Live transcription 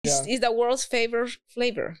It's the world's favorite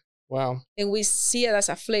flavor. Wow. And we see it as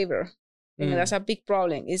a flavor. And that's a big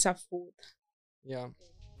problem. It's a food. Yeah.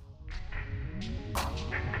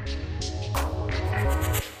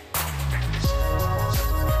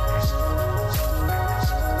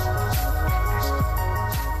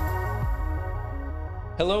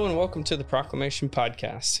 Hello and welcome to the Proclamation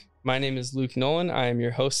Podcast. My name is Luke Nolan. I am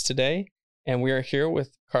your host today, and we are here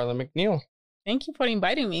with Carla McNeil. Thank you for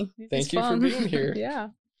inviting me. Thank you for being here. Yeah.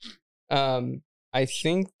 I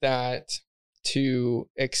think that to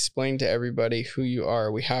explain to everybody who you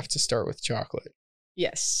are, we have to start with chocolate.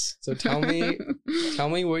 Yes. So tell me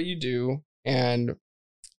what you do and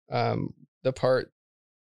the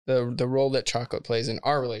role that chocolate plays in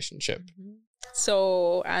our relationship.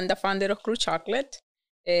 So I'm the founder of Crew Chocolate,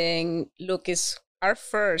 and Luke is our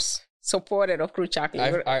first supporter of Crew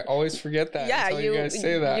Chocolate. I always forget that. Yeah, you guys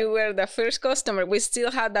say that. You were the first customer. We still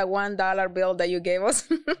had that $1 bill that you gave us.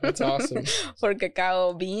 That's awesome. For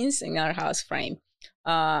cacao beans in our house frame.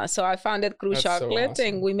 So I founded Crew Chocolate, so awesome.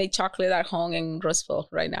 And we make chocolate at home in Roseville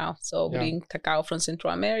right now. So we bring cacao from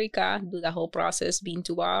Central America, do the whole process, bean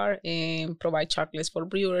to bar, and provide chocolates for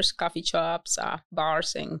brewers, coffee shops,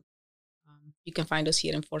 bars, and you can find us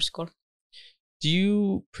here in Foursquare. Do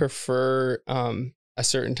you prefer a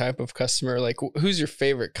certain type of customer? Like, who's your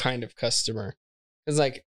favorite kind of customer? Because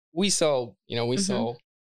like we sell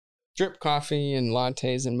drip coffee and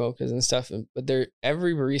lattes and mochas and stuff, but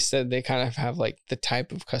every barista, they kind of have like the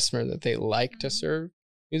type of customer that they like to serve.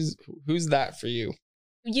 Who's that for you?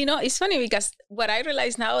 You know, it's funny because what I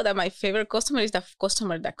realize now that my favorite customer is the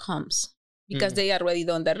customer that comes because they already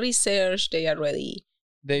done the research, they already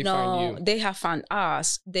find you. They have found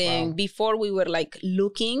us. Then before we were like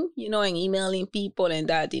looking, and emailing people, and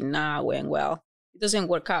that did not went well. It doesn't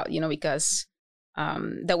work out, because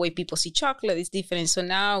the way people see chocolate is different. So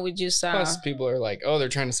now we just plus people are like, oh, they're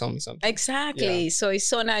trying to sell me something. Exactly. Yeah. So it's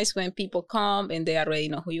so nice when people come and they already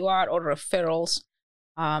know who you are, or referrals.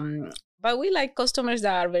 But we like customers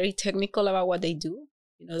that are very technical about what they do.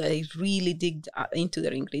 That they really dig into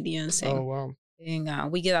their ingredients. And, oh wow!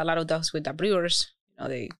 And we get a lot of those with the brewers.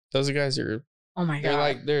 Those guys are. Oh my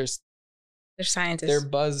god! They're scientists. They're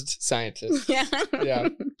buzzed scientists. Yeah.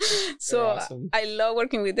 So awesome. I love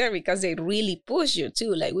working with them because they really push you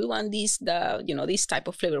too. Like, we want this type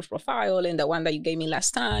of flavor profile, and the one that you gave me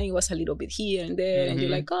last time, it was a little bit here and there, and you're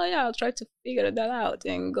like, oh yeah, I'll try to figure that out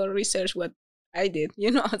and go research what I did.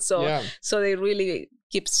 So they really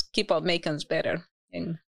keep on making us better.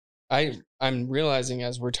 And I'm realizing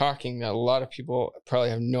as we're talking that a lot of people probably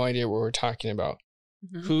have no idea what we're talking about.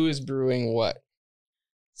 Who is brewing what?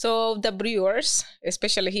 So the brewers,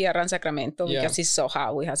 especially here around Sacramento, because it's so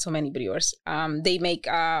hot, we have so many brewers. They make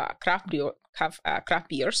craft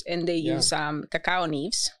beers, and they use cacao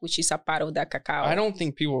nibs, which is a part of the cacao. I don't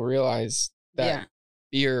think people realize that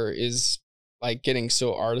beer is like getting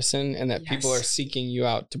so artisan, and that people are seeking you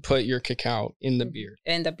out to put your cacao in the beer.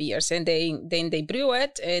 And the beers, and then they brew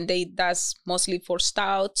it, and that's mostly for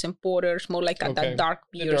stouts and porters, more like the dark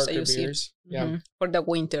beers that you see for the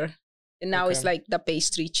winter. And now it's like the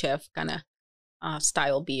pastry chef kind of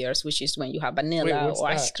style beers, which is when you have vanilla or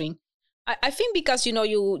ice cream. I think because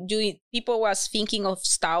people was thinking of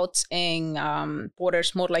stouts and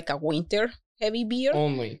porters more like a winter heavy beer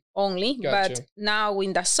only. Gotcha. But now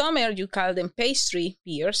in the summer you call them pastry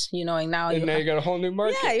beers, and now you got a whole new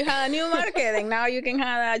market. Yeah, you have a new market, and now you can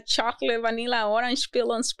have a chocolate, vanilla, orange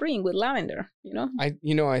peel on spring with lavender.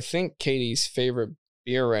 I think Katie's favorite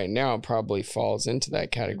beer right now probably falls into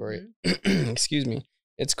that category. Excuse me.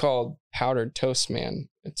 It's called Powdered Toast Man.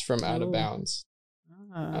 It's from Out of Bounds.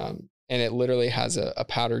 And it literally has a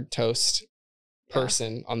powdered toast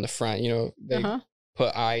person on the front. They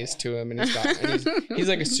put eyes to him, and he's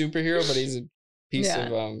like a superhero, but he's a piece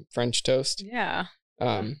of French toast. Yeah.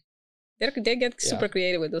 They get super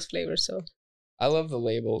creative with those flavors. So I love the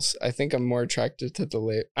labels. I think I'm more attracted to the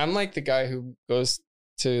label. I'm like the guy who goes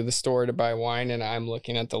to the store to buy wine, and I'm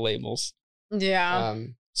looking at the labels. Yeah.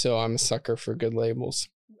 So I'm a sucker for good labels.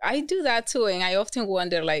 I do that too, and I often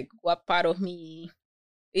wonder like what part of me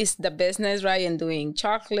is the business, right, and doing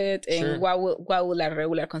chocolate, and what will a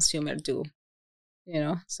regular consumer do?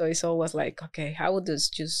 So it's always like, okay, how would this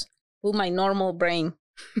just put my normal brain,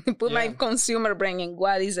 my consumer brain in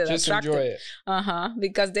what is it just attractive? Enjoy it.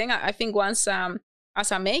 Because then I think once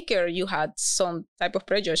as a maker, you had some type of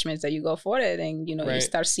prejudgments that you go for it, and you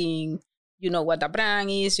start seeing what the brand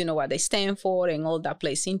is, what they stand for, and all that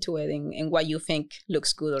plays into it, and what you think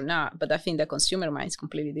looks good or not. But I think the consumer mind is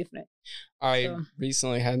completely different. I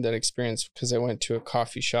recently had that experience because I went to a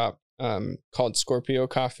coffee shop called Scorpio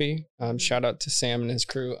Coffee. Shout out to Sam and his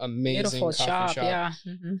crew. Amazing beautiful coffee shop. Yeah.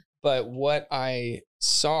 But what I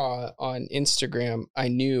saw on Instagram, I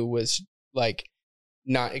knew was like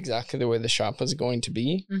not exactly the way the shop was going to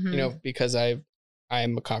be, you know, because I'm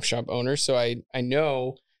a coffee shop owner. So I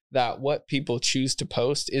know that what people choose to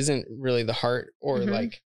post isn't really the heart or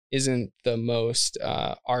like isn't the most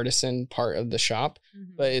artisan part of the shop,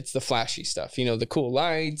 but it's the flashy stuff, you know, the cool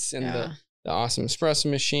lights and the awesome espresso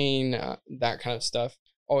machine, that kind of stuff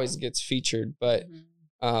always gets featured. But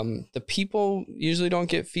the people usually don't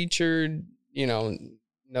get featured. You know,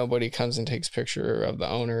 nobody comes and takes a picture of the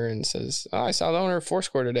owner and says, oh, I saw the owner of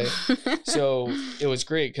Foursquare today. So it was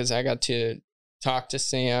great because I got to talk to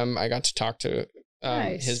Sam. I got to talk to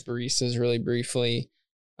his baristas really briefly.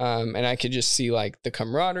 And I could just see like the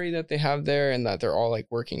camaraderie that they have there and that they're all like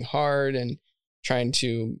working hard and trying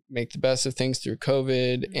to make the best of things through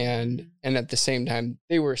COVID. And at the same time,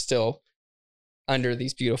 they were still under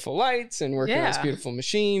these beautiful lights and working on this beautiful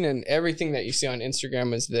machine, and everything that you see on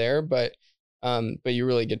Instagram is there. But you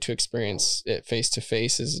really get to experience it face to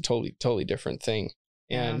face is a totally different thing.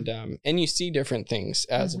 And you see different things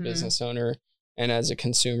as a business owner and as a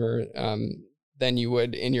consumer, than you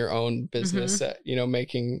would in your own business, you know,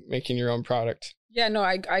 making your own product. Yeah, no,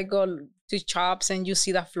 I go to shops and you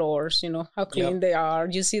see the floors, you know, how clean they are.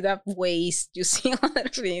 You see that waste, you see other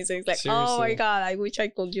things. It's like, seriously. Oh my God, I wish I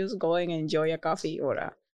could just go and enjoy a coffee or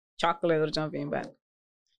a chocolate or something, but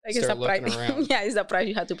like it's a price. Yeah, it's the price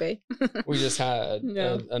you have to pay. We just had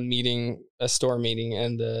a meeting, a store meeting,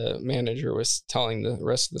 and the manager was telling the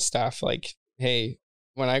rest of the staff, like, hey,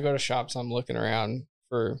 when I go to shops, I'm looking around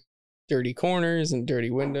for dirty corners and dirty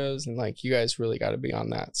windows, and like, you guys really got to be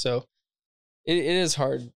on that. So it is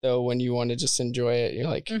hard though when you want to just enjoy it. You're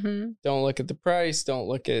like, don't look at the price, don't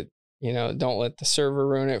look at, you know, don't let the server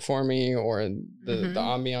ruin it for me or the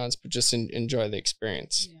ambiance, but just enjoy the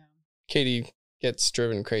experience. Yeah. Katie gets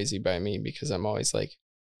driven crazy by me because I'm always like,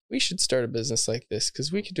 we should start a business like this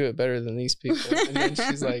because we could do it better than these people. And then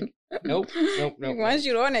she's like, nope. Once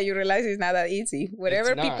you run it, you realize it's not that easy.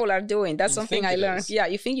 Whatever people are doing, that's something I learned. Yeah,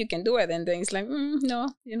 you think you can do it, and then it's like, no,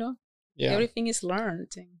 you know, everything is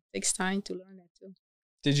learned. And it takes time to learn it too.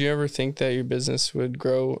 Did you ever think that your business would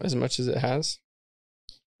grow as much as it has?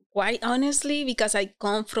 Quite honestly, because I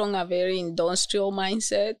come from a very industrial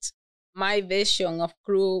mindset, my vision of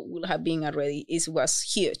crew would have been was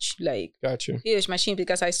huge, like huge machine,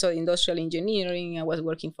 because I studied industrial engineering. I was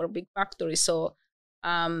working for a big factory. So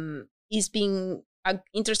it's been an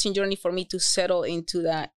interesting journey for me to settle into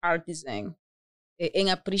that artisan and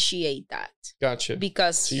appreciate that. Gotcha.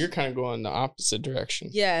 Because so you're kind of going the opposite direction.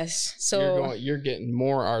 Yes. So you're getting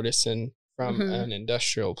more artisan from an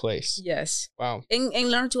industrial place. Yes. Wow. And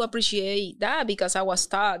learn to appreciate that, because I was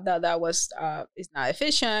taught that was it's not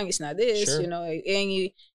efficient, it's not this, you know,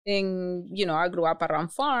 and you know, I grew up around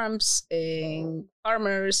farms and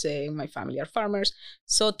farmers, and my family are farmers.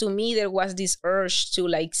 So to me, there was this urge to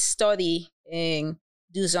like study and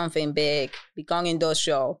do something big, become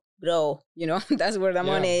industrial, grow, you know, that's where the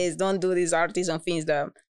money is. Don't do these artisan things that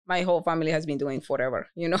my whole family has been doing forever,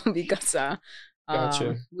 you know, because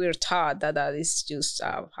we're taught that is just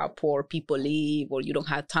how poor people live, or you don't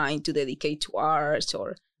have time to dedicate to art,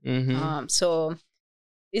 or so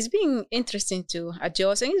it's been interesting to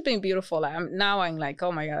adjust, and it's been beautiful. I'm like,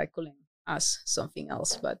 oh my God, I couldn't ask something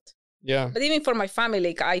else. But even for my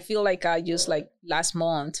family, I feel like I just, like last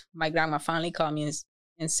month, my grandma finally called me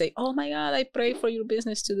and say, oh my God, I pray for your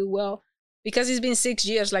business to do well. Because it's been 6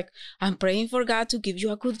 years, like, I'm praying for God to give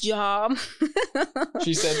you a good job.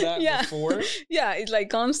 She said that before? Yeah, it's like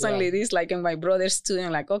constantly this, like, and my brother's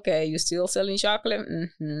student, like, okay, you still selling chocolate?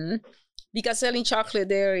 Because selling chocolate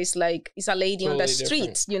there is like, it's a lady totally on the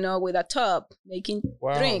street, you know, with a tub, making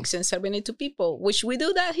drinks and serving it to people, which we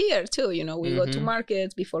do that here too. You know, we go to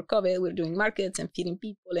markets. Before COVID, we're doing markets and feeding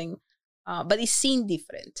people, and but it's seen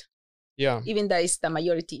different. Yeah. Even though it's the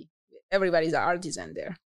majority. Everybody's an artisan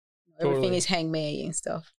there. Everything is handmade and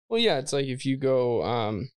stuff. Well, yeah, it's like if you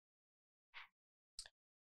go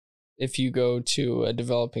to a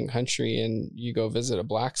developing country and you go visit a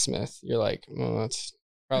blacksmith, you're like, well, that's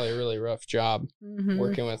probably a really rough job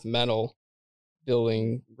working with metal,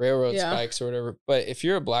 building railroad spikes or whatever. But if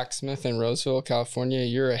you're a blacksmith in Roseville, California,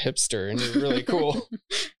 you're a hipster and you're really cool.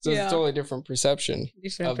 So it's a totally different perception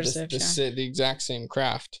of the exact same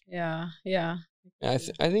craft. Yeah. I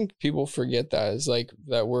think people forget that is like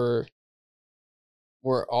that we're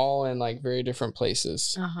all in like very different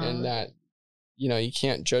places, and that, you know, you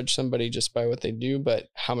can't judge somebody just by what they do, but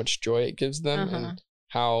how much joy it gives them and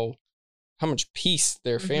how how much peace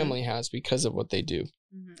their family has because of what they do.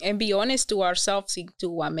 And be honest to ourselves to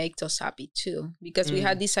what makes us happy too, because we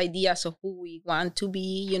had these ideas of who we want to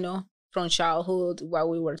be, you know, from childhood, what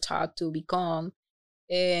we were taught to become.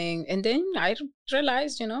 And then I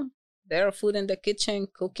realized, you know, there are food in the kitchen,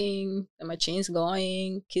 cooking, the machine's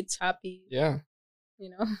going, kids happy. Yeah. You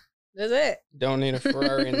know, that's it. Don't need a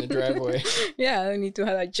Ferrari in the driveway. Yeah, I need to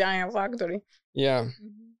have a giant factory. Yeah.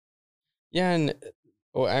 Yeah, and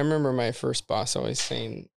I remember my first boss always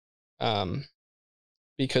saying,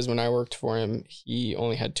 because when I worked for him, he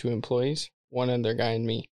only had 2 employees, one other guy and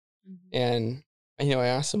me. And, you know, I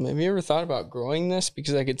asked him, have you ever thought about growing this?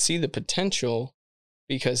 Because I could see the potential,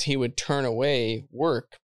 because he would turn away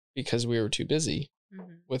work because we were too busy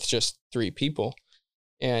with just 3 people.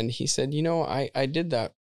 And he said, you know, I did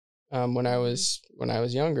that when I was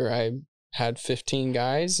younger. I had 15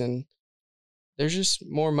 guys, and there's just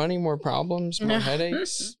more money, more problems, more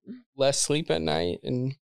headaches, less sleep at night,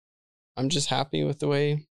 and I'm just happy with the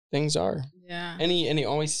way things are. Yeah. And he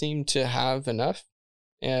always seemed to have enough,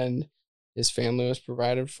 and his family was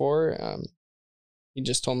provided for. He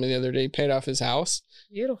just told me the other day he paid off his house.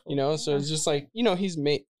 Beautiful. You know, so it's just like, you know, he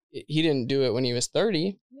didn't do it when he was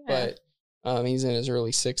 30, but he's in his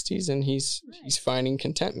early 60s, and he's finding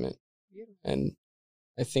contentment. Beautiful. And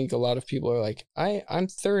I think a lot of people are like, I'm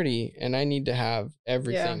 30 and I need to have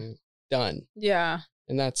everything done. Yeah.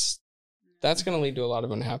 And that's going to lead to a lot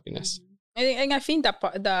of unhappiness. And I think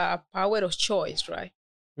the power of choice, right?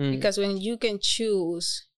 Because when you can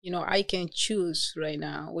choose, you know, I can choose right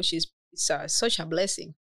now, which is such a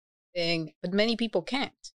blessing. But many people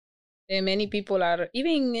can't. And many people are,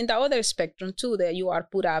 even in the other spectrum too, that you are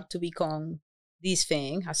put up to become this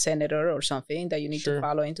thing, a senator or something, that you need to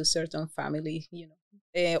follow into certain family, you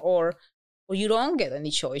know, or you don't get any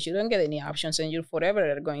choice, you don't get any options, and you're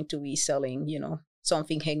forever going to be selling, you know,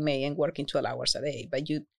 something handmade and working 12 hours a day.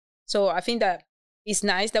 So I think that it's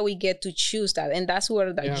nice that we get to choose that, and that's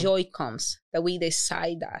where the joy comes, that we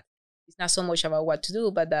decide that. It's not so much about what to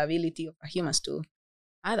do, but the ability of humans to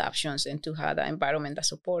add options and to have the environment that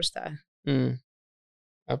supports that.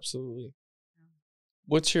 Absolutely.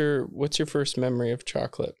 What's your first memory of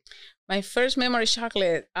chocolate? My first memory of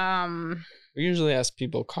chocolate. We usually ask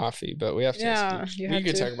people coffee, but we have to. We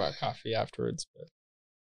could talk about coffee afterwards.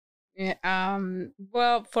 But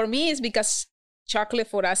well, for me, it's because chocolate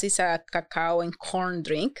for us is a cacao and corn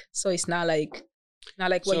drink, so it's not like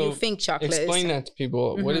what you think chocolate is. Explain that to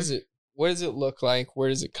people. What is it? What does it look like? Where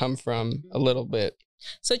does it come from? A little bit.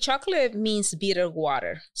 So chocolate means bitter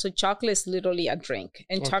water. So chocolate is literally a drink,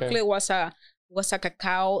 and chocolate was a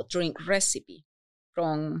cacao drink recipe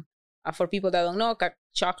from. For people that don't know,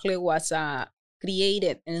 chocolate was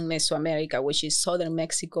created in Mesoamerica, which is southern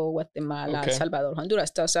Mexico, Guatemala, Salvador, Honduras.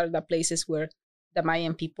 Those are the places where the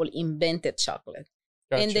Mayan people invented chocolate.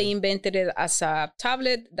 Gotcha. And they invented it as a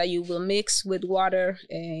tablet that you will mix with water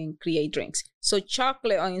and create drinks. So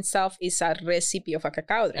chocolate on itself is a recipe of a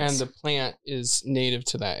cacao drink. And the plant is native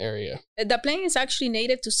to that area. The plant is actually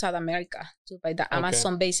native to South America, by the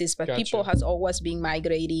Amazon basis, but people has always been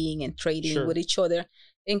migrating and trading with each other.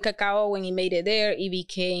 In cacao, when it made it there, it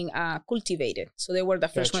became cultivated. So they were the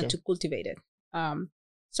first one to cultivate it.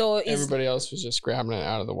 So everybody else was just grabbing it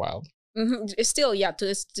out of the wild. It's still,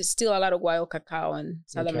 it's still a lot of wild cacao in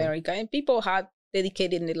South America. And people had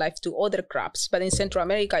dedicated their life to other crops. But in Central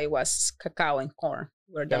America, it was cacao and corn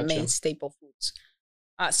were the main staple foods.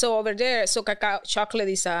 So over there, chocolate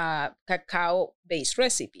is a cacao-based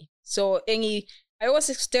recipe. So I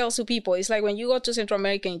always tell to people, it's like when you go to Central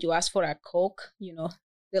America and you ask for a Coke, you know,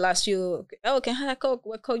 they'll ask you, can I have a Coke?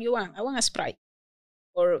 What Coke you want? I want a Sprite.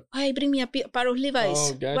 Or, hey, bring me a pair of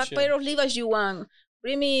Levi's. Oh, gotcha. What pair of Levi's you want?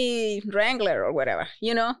 Bring me Wrangler or whatever,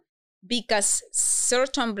 you know? Because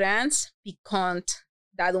certain brands become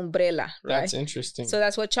that umbrella, right? That's interesting. So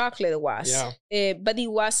that's what chocolate was. Yeah. But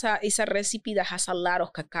it's a recipe that has a lot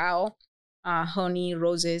of cacao, honey,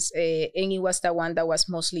 roses, and it was the one that was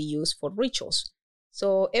mostly used for rituals.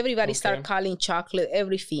 So everybody started calling chocolate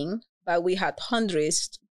everything, but we had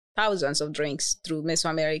hundreds, thousands of drinks through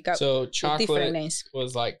Mesoamerica. So chocolate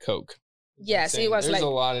was like Coke. Yes, it was. There's a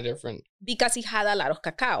lot of different. Because it had a lot of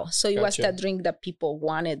cacao. So it was the drink that people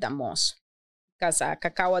wanted the most. Because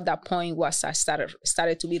cacao at that point was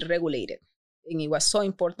started to be regulated. And it was so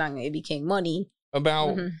important, it became money.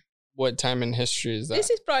 About what time in history is that? This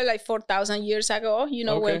is probably like 4,000 years ago, you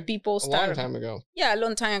know, when people started. A long time ago. Yeah, a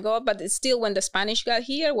long time ago. But it's still, when the Spanish got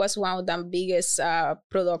here, was one of the biggest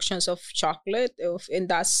productions of chocolate. And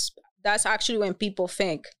that's actually when people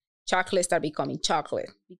think chocolate started becoming chocolate,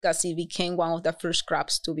 because it became one of the first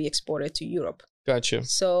crops to be exported to Europe. Gotcha.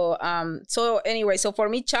 So anyway, so for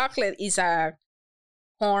me, chocolate is a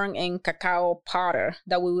corn and cacao powder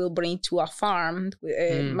that we will bring to a farm.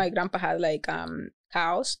 My grandpa had like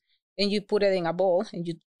cows, and you put it in a bowl and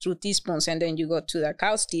you through teaspoons, and then you go to the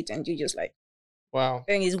cow's teeth and you just like, wow.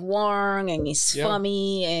 And it's warm and it's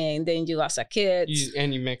foamy, and then you as a kid.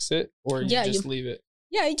 You mix it, or you just leave it?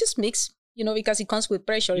 Yeah, you just mix, because it comes with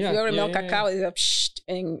pressure. If you ever milk a cow, it's like,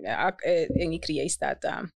 and it creates that.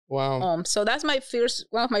 Wow. So that's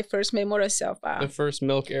one of my first memories of the first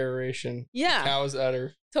milk aeration. Yeah. Cow's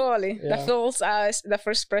udder. Totally. Yeah. The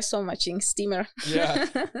first espresso machine steamer. Yeah.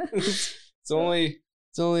 It's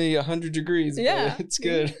only 100 degrees, but it's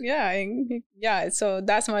good. Yeah. So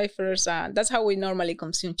that's my first, that's how we normally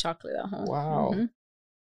consume chocolate at home. Wow. Mm-hmm.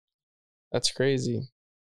 That's crazy.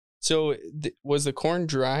 So was the corn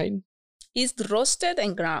dried? It's roasted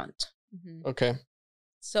and ground. Mm-hmm. Okay.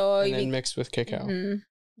 So and then mixed with cacao. Mm-hmm.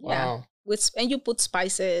 Wow. Yeah. And you put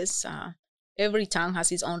spices. Every town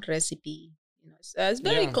has its own recipe. It's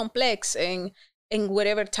very complex, and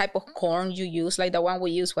whatever type of corn you use, like the one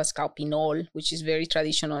we used was cow pinole, which is very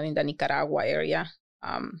traditional in the Nicaragua area.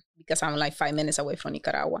 Because I'm like 5 minutes away from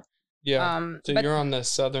Nicaragua. Yeah. So you're on the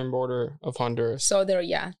southern border of Honduras. So there,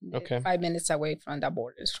 okay, 5 minutes away from the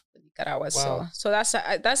borders of Nicaragua. Wow. So that's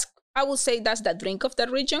I would say that's the drink of the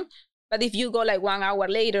region. But if you go like 1 hour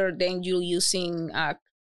later, then you're using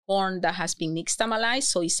corn that has been nixtamalized,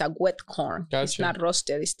 so it's a wet corn. Gotcha. It's not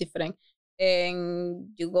roasted. It's different. And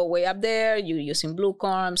you go way up there. You're using blue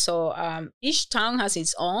corn. So each town has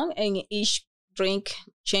its own, and each drink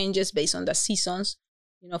changes based on the seasons.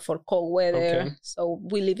 For cold weather. Okay. So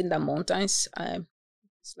we live in the mountains.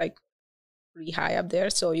 It's like pretty high up there.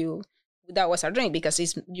 So that was our drink, because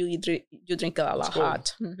you drink a lot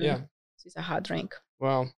hot. Mm-hmm. Yeah. So it's a hot drink.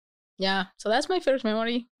 Wow. Yeah. So that's my first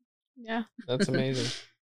memory. Yeah. That's amazing.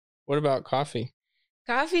 What about coffee?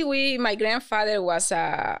 Coffee, my grandfather was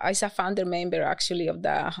a founder member actually of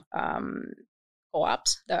the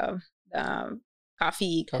co-ops, the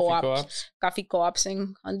coffee co-ops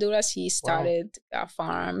in Honduras. He started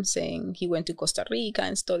farms, and he went to Costa Rica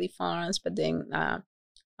and studied farms, but then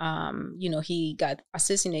he got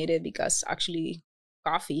assassinated because actually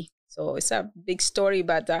coffee. So it's a big story,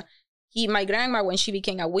 but my grandma, when she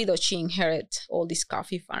became a widow, she inherited all these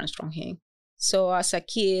coffee farms from him. So as a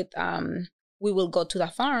kid, we will go to the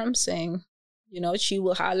farms, and she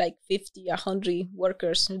will have like 50, 100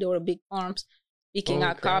 workers. They were big farms. Picking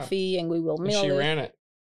out coffee, and we will mill it.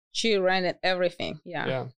 She ran it, everything.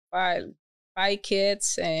 Yeah. 5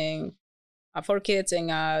 kids and 4 kids,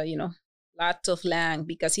 and lots of land,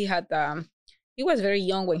 because he had he was very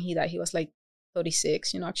young when he died. He was like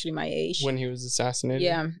 36, actually my age. When he was assassinated.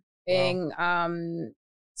 Yeah. Wow. And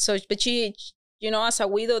so, but she, as a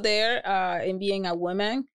widow there, and being a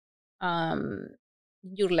woman,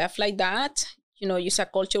 you're left like that. It's a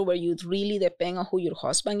culture where you really depend on who your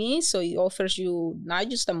husband is. So it offers you not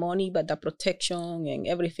just the money, but the protection and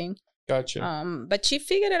everything. Gotcha. But she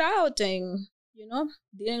figured it out, and,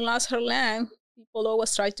 didn't lose her land. People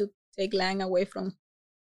always try to take land away from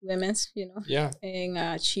women's, Yeah.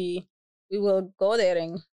 And we will go there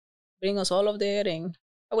and bring us all of there. And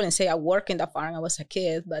I wouldn't say I work in the farm. I was a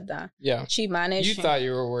kid, but she managed. You thought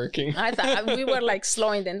you were working. I thought we were like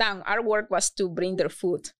slowing them down. Our work was to bring their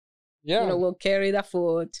food. Yeah. We'll carry the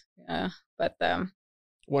food. Yeah. But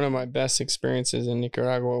one of my best experiences in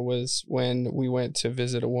Nicaragua was when we went to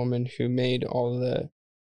visit a woman who made all the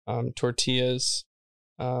tortillas.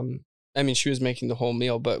 She was making the whole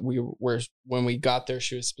meal, but when we got there,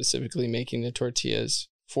 she was specifically making the tortillas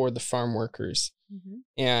for the farm workers. Mm-hmm.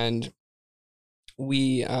 And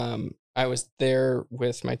I was there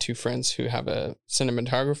with my 2 friends who have a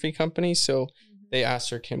cinematography company. So they asked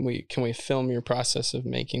her, can we film your process of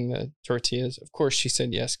making the tortillas? Of course, she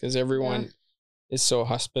said yes, because everyone is so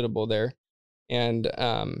hospitable there. And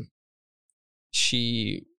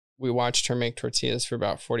we watched her make tortillas for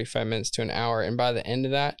about 45 minutes to an hour. And by the end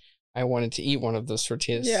of that, I wanted to eat one of those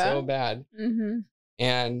tortillas so bad. Mm-hmm.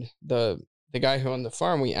 And the guy who owned the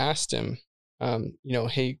farm, we asked him,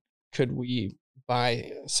 hey, could we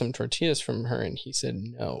buy some tortillas from her? And he said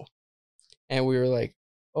no. And we were like,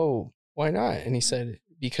 oh, why not? And he said,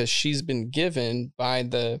 because she's been given by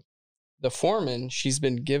the foreman, she's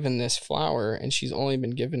been given this flour, and she's only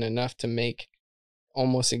been given enough to make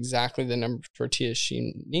almost exactly the number of tortillas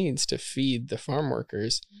she needs to feed the farm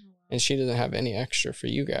workers. And she doesn't have any extra for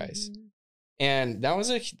you guys. Mm-hmm. And that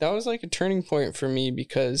was like a turning point for me,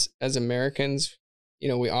 because as Americans,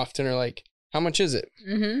 we often are like, how much is it?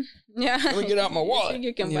 Mm-hmm. Yeah. Let me get out my wallet.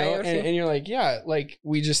 You can buy and you're like, yeah, like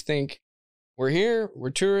we just think we're here, we're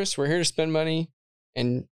tourists, we're here to spend money.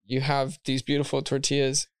 And, you have these beautiful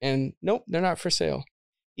tortillas and nope, they're not for sale.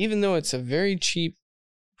 Even though it's a very cheap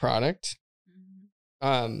product,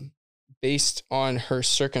 based on her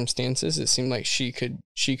circumstances, it seemed like she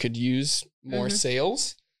could use more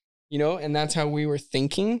sales, you know, and that's how we were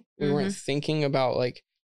thinking. We weren't thinking about like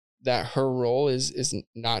that her role is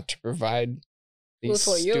not to provide these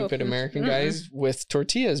stupid American guys with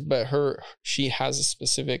tortillas, but she has a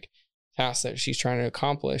specific task that she's trying to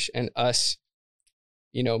accomplish, and us,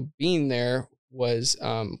 you know, being there was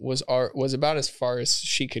about as far as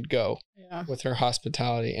she could go with her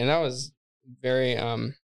hospitality. And that was very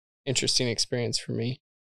interesting experience for me.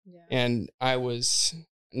 And I was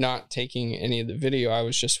not taking any of the video. I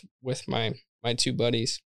was just with my two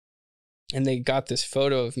buddies, and they got this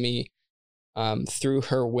photo of me through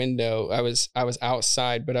her window. I was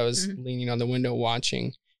outside, but I was leaning on the window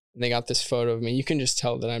watching, and they got this photo of me. You can just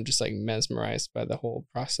tell that I'm just like mesmerized by the whole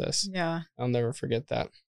process. Yeah. I'll never forget that.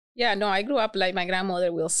 Yeah, no, I grew up like my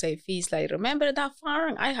grandmother will say feast, like, remember that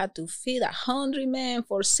farm? I had to feed 100 men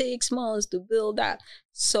for 6 months to build that.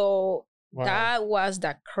 So that was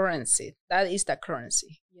the currency. That is the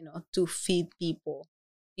currency, you know, to feed people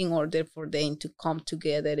in order for them to come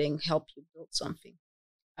together and help you build something.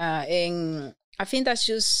 And I think that's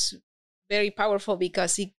just very powerful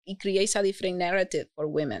because it creates a different narrative for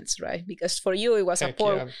women's, right? Because for you it was a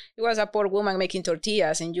poor woman making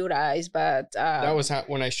tortillas in your eyes, but that was how,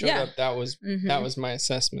 when I showed up, that was my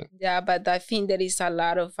assessment. Yeah, but I think there is a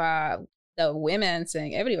lot of the women's,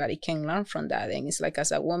 and everybody can learn from that. And it's like,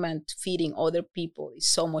 as a woman, feeding other people is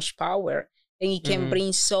so much power, and it can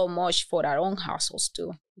bring so much for our own households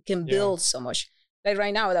too. It can build so much. Like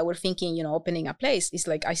right now that we're thinking, you know, opening a place, it's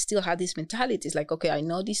like I still have this mentality. It's like, okay, I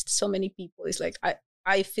know these so many people. It's like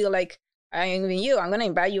I feel like I am in you. I'm gonna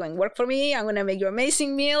invite you and work for me. I'm gonna make you an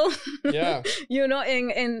amazing meal. Yeah. You know,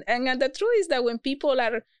 and the truth is that when people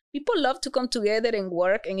love to come together and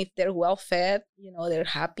work, and if they're well fed, you know, they're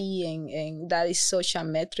happy, and that is such a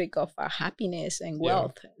metric of happiness and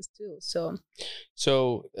wealth too.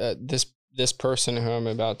 So this person who I'm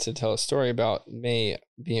about to tell a story about may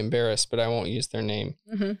be embarrassed, but I won't use their name.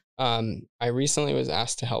 I recently was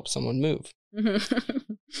asked to help someone move.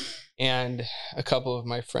 And a couple of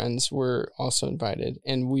my friends were also invited,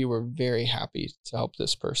 and we were very happy to help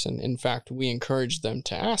this person. In fact, we encouraged them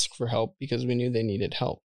to ask for help because we knew they needed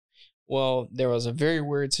help. Well, there was a very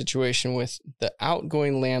weird situation with the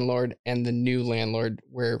outgoing landlord and the new landlord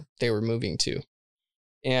where they were moving to.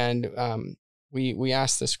 And we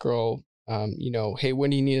asked this girl, you know, hey, when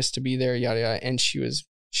do you need us to be there? Yada, yada. And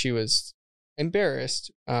she was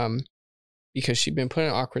embarrassed because she'd been put in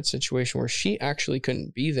an awkward situation where she actually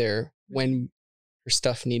couldn't be there when her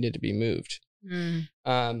stuff needed to be moved.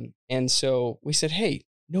 And so we said, hey,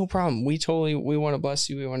 no problem. We want to bless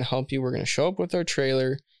you. We want to help you. We're going to show up with our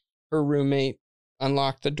trailer. Her roommate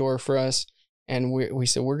unlocked the door for us. And we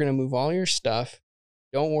said, we're going to move all your stuff.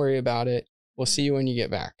 Don't worry about it. We'll see you when you get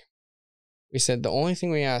back. We said, the only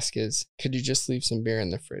thing we ask is, could you just leave some beer in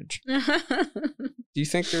the fridge? Do you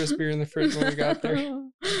think there was beer in the fridge when we got there?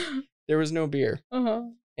 There was no beer.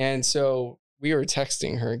 And so we were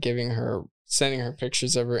texting her, sending her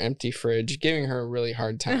pictures of her empty fridge, giving her a really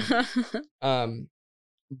hard time.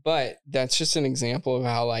 But that's just an example of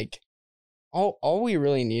how, like, all we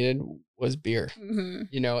really needed was beer,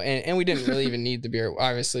 you know, and we didn't really even need the beer.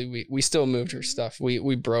 Obviously, we still moved her stuff.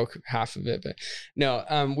 We broke half of it, but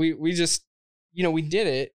no, we just, you know, we did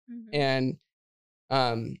it, and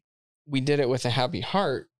we did it with a happy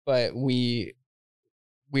heart, but we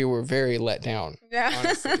were very let down. Yeah.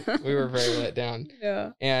 Honestly, we were very let down.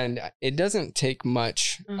 Yeah. And it doesn't take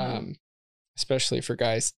much, especially for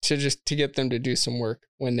guys, to get them to do some work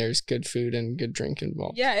when there's good food and good drink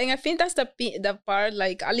involved. Yeah, and I think that's the part,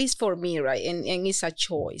 like, at least for me, right? And it's a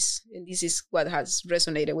choice. And this is what has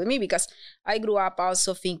resonated with me, because I grew up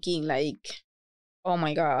also thinking, like, oh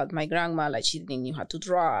my God, my grandma, like, she didn't know how to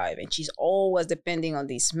drive, and she's always depending on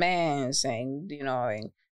these men, and, you know,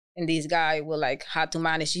 and this guy will, like, had to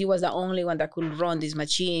manage. He was the only one that could run this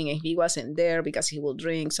machine, and he wasn't there because he will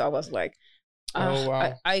drink. So I was like,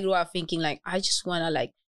 wow. I grew up thinking, like, I just want to,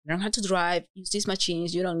 like, learn how to drive, use these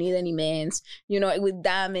machines. You don't need any men, you know, with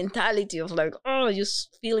that mentality of, like, oh,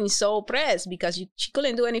 just feeling so oppressed because she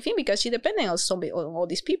couldn't do anything because she depended on all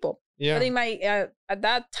these people. Yeah. But in my at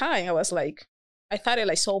that time, I was like, I thought it,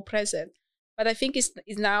 like, so present. But I think it's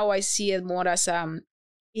now I see it more as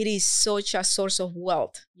it is such a source of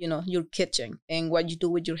wealth, you know, your kitchen and what you do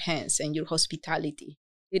with your hands and your hospitality.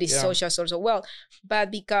 It is such a source of wealth.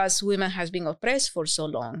 But because women has been oppressed for so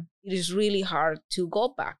long, it is really hard to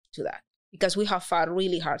go back to that. because we have fought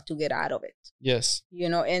really hard to get out of it. Yes. You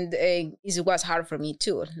know, and it was hard for me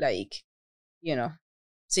too. Like, you know,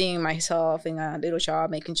 seeing myself in a little shop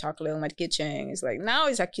making chocolate in my kitchen. It's like, now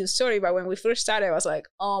it's a cute story. But when we first started, I was like,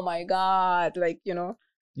 oh my God, like, you know,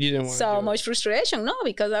 you didn't want so much frustration. No,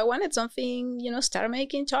 because I wanted something, you know, start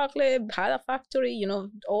making chocolate, had a factory, you know,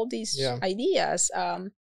 all these ideas.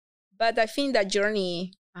 But I think that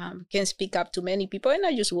journey can speak up to many people, and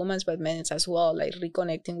not just women, but men as well, like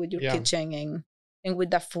reconnecting with your kitchen and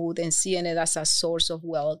with the food and seeing it as a source of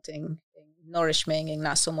wealth and nourishment and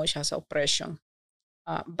not so much as oppression.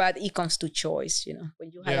 But it comes to choice, you know.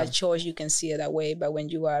 When you have a choice, you can see it that way. But when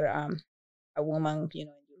you are a woman, you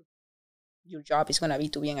know, your job is going to be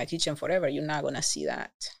to be in a kitchen forever, you're not going to see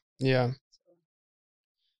that. Yeah.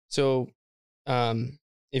 So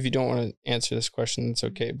if you don't want to answer this question, it's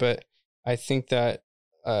okay. But I think that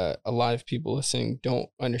a lot of people listening don't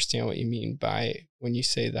understand what you mean by when you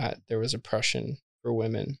say that there was oppression for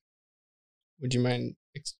women. Would you mind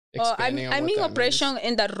expanding on what I mean oppression means?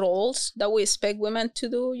 In the roles that we expect women to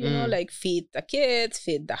do, you know, like feed the kids,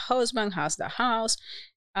 feed the husband, house the house.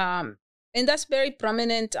 And that's very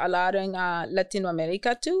prominent a lot in Latin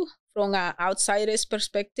America too, from an outsider's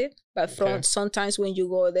perspective. But from sometimes when you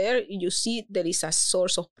go there, you see there is a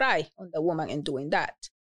source of pride on the woman in doing that.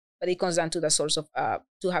 But it comes down to the source of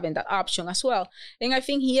to having that option as well. And I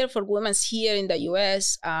think here for women here in the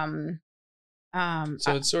U.S.,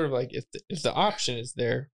 so it's sort of like if the option is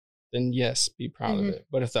there, then yes, be proud of it.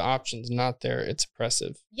 But if the option's not there, it's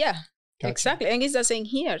oppressive. Yeah, exactly. And it's the same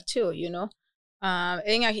here too, you know.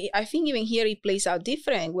 And I think even here it plays out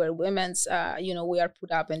different, where women's, you know, we are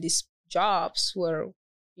put up in these jobs where,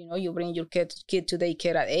 you know, you bring your kid to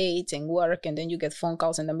daycare at 8 and work, and then you get phone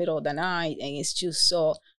calls in the middle of the night, and it's just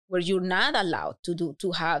so where you're not allowed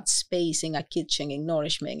to have space in a kitchen and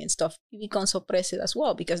nourishment and stuff. It becomes oppressive as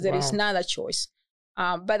well because there is not a choice.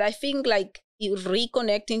 But I think like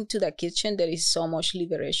reconnecting to the kitchen, there is so much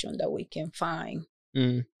liberation that we can find,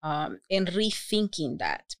 and rethinking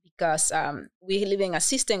that. Because we live in a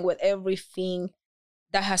system where everything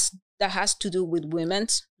that has to do with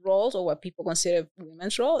women's roles or what people consider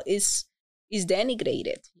women's role is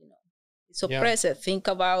denigrated. You know, it's oppressive. Think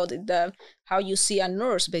about how you see a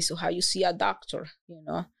nurse based on how you see a doctor. You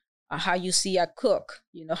know, how you see a cook.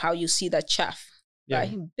 You know, how you see the chef.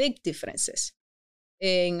 Right, big differences.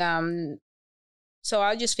 And so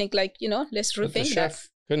I just think like, you know, let's rethink the chef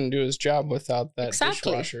couldn't do his job without that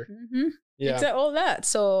dishwasher. Mm-hmm. Yeah, all that.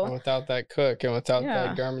 So and without that cook and without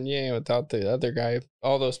that garmonier and without the other guy,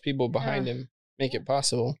 all those people behind him make it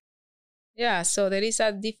possible. Yeah, so there is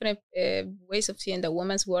a different ways of seeing the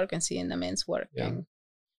woman's work and seeing the men's work. Yeah,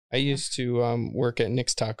 I used to work at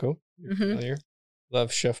Nick's Taco. You're familiar?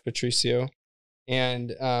 Love Chef Patricio,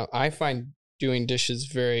 and I find doing dishes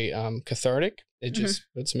very cathartic. It just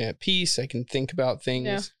puts me at peace. I can think about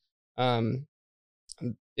things. Yeah.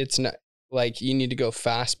 It's not like you need to go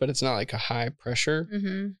fast, but it's not like a high pressure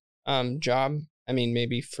job. I mean,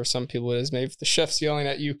 maybe for some people it is. Maybe if the chef's yelling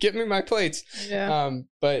at you, "Get me my plates." Yeah.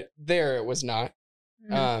 But there it was not.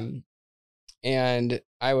 And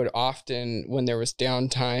I would often, when there was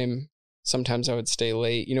downtime, sometimes I would stay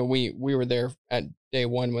late. You know, we were there at day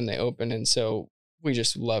one when they opened, and so we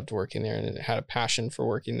just loved working there and had a passion for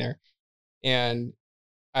working there. And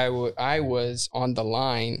I was on the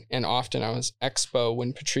line, and often I was expo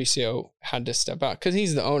when Patricio had to step out because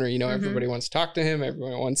he's the owner. You know, everybody wants to talk to him.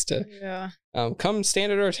 Everyone wants to come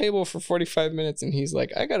stand at our table for 45 minutes. And he's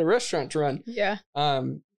like, I got a restaurant to run. Yeah.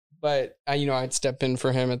 But you know, I'd step in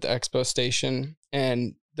for him at the expo station,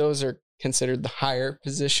 and those are considered the higher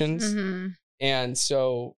positions. And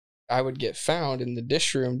so I would get found in the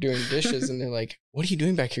dish room doing dishes, and they're like, what are you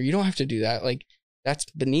doing back here? You don't have to do that. Like, that's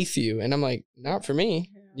beneath you. And I'm like, not for me.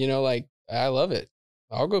 You know, like, I love it.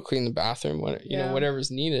 I'll go clean the bathroom, you know, whatever's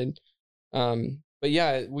needed. But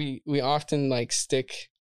yeah, we often like stick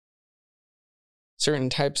certain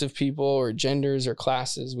types of people or genders or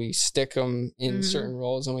classes. We stick them in certain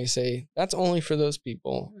roles, and we say that's only for those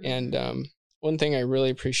people. And one thing I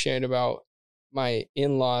really appreciate about my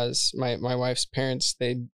in-laws, my wife's parents,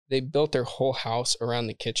 they built their whole house around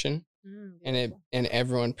the kitchen, and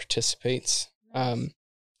everyone participates.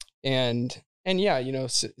 And yeah, you know,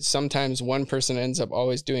 sometimes one person ends up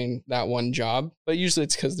always doing that one job, but usually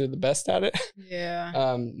it's because they're the best at it.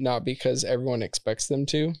 Yeah. Not because everyone expects them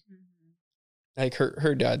to. Like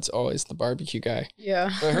her dad's always the barbecue guy.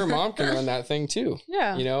 Yeah. But her mom can run that thing too.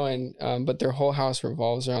 Yeah. You know, and but their whole house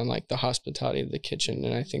revolves around like the hospitality of the kitchen,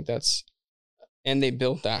 and I think and they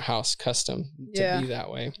built that house custom to be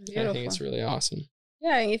that way. I think it's really awesome.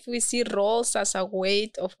 Yeah, and if we see roles as a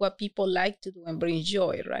way of what people like to do and bring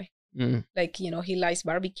joy, right? Like, you know, he likes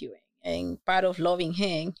barbecuing, and part of loving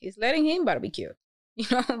him is letting him barbecue, you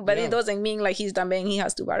know, but it doesn't mean like he's the man, he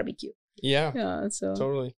has to barbecue. Yeah, so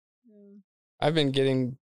totally. I've been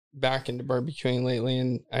getting back into barbecuing lately,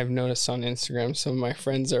 and I've noticed on Instagram some of my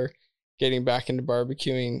friends are getting back into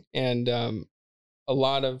barbecuing, and a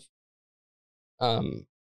lot of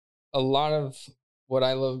what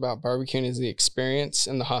I love about barbecuing is the experience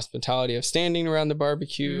and the hospitality of standing around the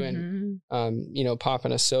barbecue and you know,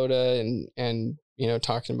 popping a soda and you know,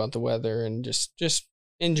 talking about the weather and just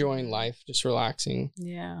enjoying life, just relaxing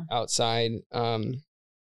outside.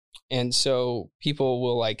 And so people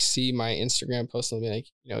will like see my Instagram post and they'll be like,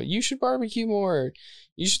 you know, you should barbecue more.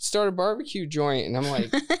 You should start a barbecue joint. And I'm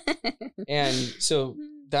like, and so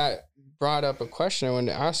that brought up a question I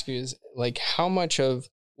wanted to ask you is like, how much of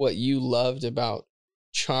what you loved about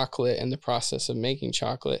chocolate and the process of making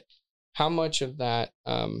chocolate, how much of that,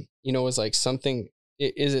 you know, was like something,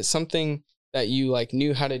 is it something that you like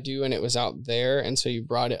knew how to do and it was out there and so you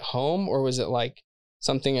brought it home, or was it like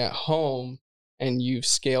something at home and you've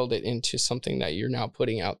scaled it into something that you're now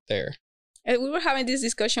putting out there? And we were having this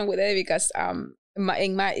discussion with Eddie because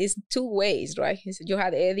it's two ways, right? You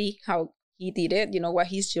had Eddie, how he did it, you know, what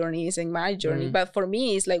his journey is and my journey. But for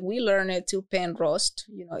me, it's like we learned it to pan roast,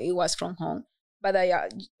 you know, it was from home. But I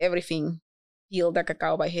everything, peel the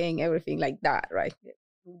cacao by hand, everything like that, right?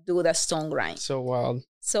 Do the stone grind. So wild.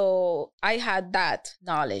 So I had that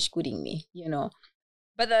knowledge within me, you know.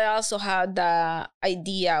 But I also had the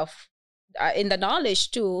idea of, in the knowledge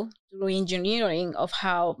too, through engineering of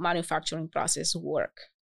how manufacturing process work.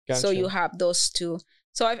 Gotcha. So you have those two.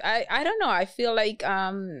 So I don't know. I feel like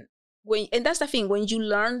and that's the thing, when you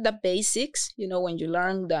learn the basics, you know, when you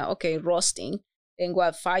learn the roasting and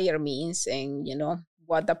what fire means, and you know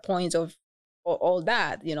what the points of all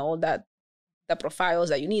that, you know, all that, the profiles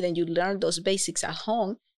that you need, and you learn those basics at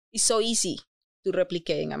home, it's so easy to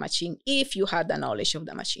replicate in a machine if you had the knowledge of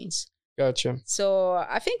the machines. Gotcha. So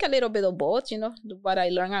I think a little bit of both, you know, what I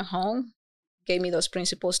learned at home gave me those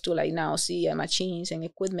principles to like now see machines and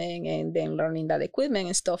equipment, and then learning that equipment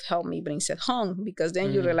and stuff helped me bring it home, because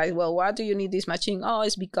then you realize, well, why do you need this machine? Oh,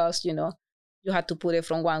 it's because, you know, you had to put it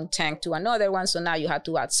from one tank to another one. So now you had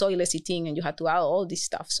to add soil aceting and you had to add all this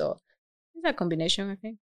stuff. So it's a combination, I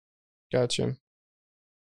think. Gotcha.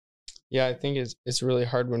 Yeah, I think it's really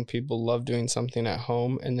hard when people love doing something at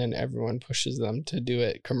home and then everyone pushes them to do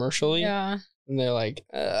it commercially. Yeah. And they're like,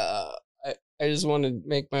 I just want to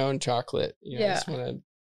make my own chocolate. You know, I just want to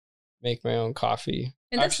make my own coffee.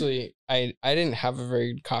 And actually, I didn't have a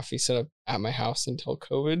very good coffee setup at my house until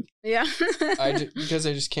COVID. Yeah. Because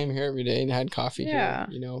I just came here every day and had coffee here,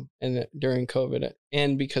 you know, and during COVID,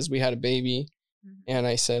 and because we had a baby, and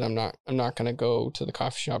I said, I'm not going to go to the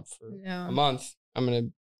coffee shop for a month. I'm going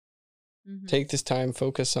to take this time,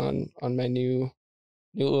 focus on my new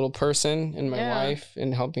little person and my wife,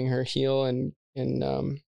 and helping her heal. And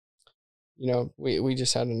you know, we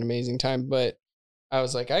just had an amazing time. But I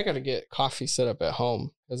was like, I got to get coffee set up at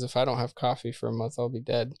home, because if I don't have coffee for a month, I'll be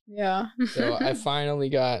dead. Yeah. So I finally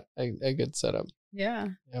got a good setup. Yeah.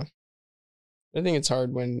 Yeah. I think it's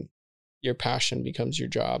hard when your passion becomes your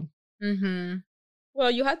job. Well,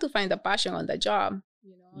 you have to find the passion on the job,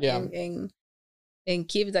 you know. Yeah. And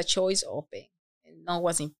keep the choice open and know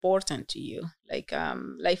what's important to you. Like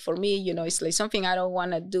for me, you know, it's like something I don't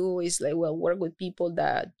want to do is like, well, work with people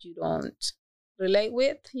that you don't relate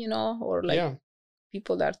with, you know, or like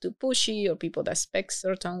people that are too pushy or people that expect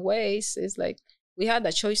certain ways. It's like we had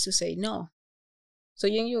the choice to say no. So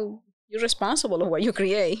you're responsible of what you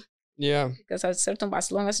create. Yeah. Because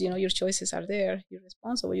as long as, you know, your choices are there, you're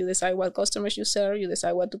responsible. You decide what customers you serve, you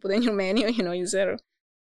decide what to put in your menu, you know, you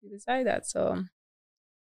decide that. So,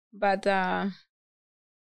 but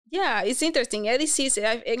yeah, it's interesting. Eddie sees it,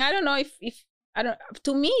 and I don't know if I don't.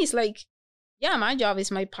 To me, it's like, yeah, my job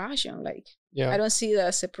is my passion. Like, I don't see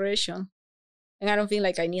the separation, and I don't feel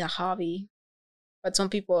like I need a hobby. But some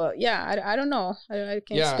people, I don't know. I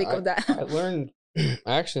can't speak of that.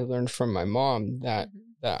 I actually learned from my mom that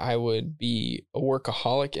I would be a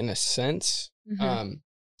workaholic in a sense.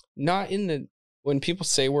 Not when people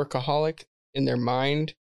say workaholic, in their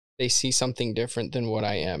mind, they see something different than what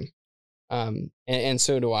I am. And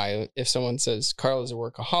so do I. If someone says Carl is a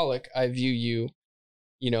workaholic, I view you,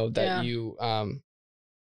 you know, that you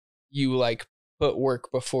like put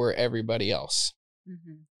work before everybody else.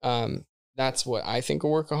 That's what I think a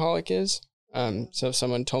workaholic is. So if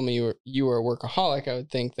someone told me you were a workaholic, I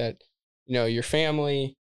would think that, you know, your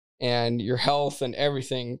family and your health and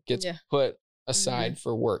everything gets put aside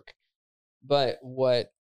for work. But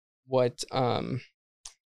what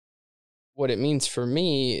it means for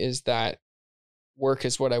me is that work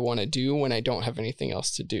is what I want to do when I don't have anything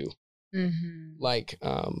else to do. Like,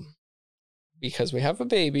 because we have a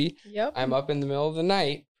baby, I'm up in the middle of the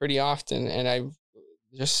night pretty often, and I've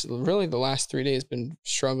just really the last 3 days been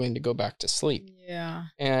struggling to go back to sleep. Yeah.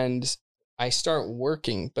 And I start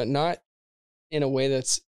working, but not in a way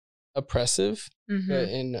that's oppressive, but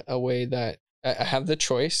in a way that I have the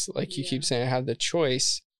choice. Like you keep saying, I have the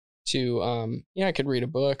choice to, I could read a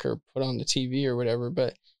book or put on the TV or whatever,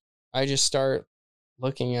 but I just start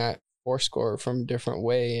looking at Foursquare from a different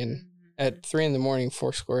way. And at 3 a.m,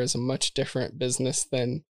 Foursquare is a much different business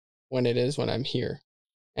than when it is when I'm here.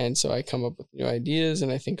 And so I come up with new ideas and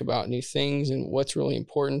I think about new things and what's really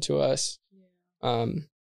important to us.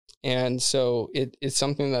 And so it's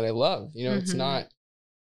something that I love. It's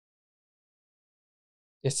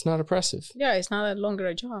not oppressive. Yeah, it's not longer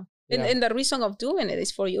a job. And the reason of doing it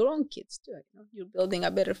is for your own kids too. You're building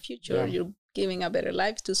a better future. Yeah. You're giving a better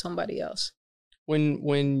life to somebody else.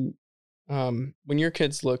 When your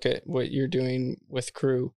kids look at what you're doing with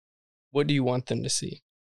Crew, what do you want them to see?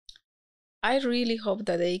 I really hope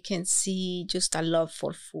that they can see just a love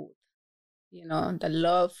for food, the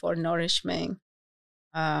love for nourishment,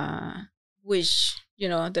 which,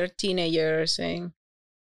 they're teenagers and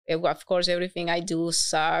of course everything I do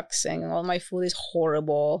sucks and all my food is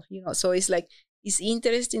horrible, so it's like, it's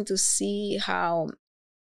interesting to see how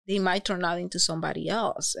they might turn out into somebody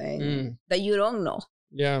else and that you don't know.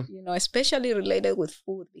 Yeah. Especially related with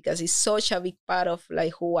food, because it's such a big part of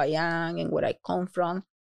like who I am and where I come from.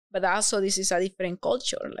 But also this is a different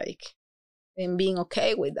culture, like, and being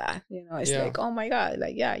okay with that, it's like, oh my God,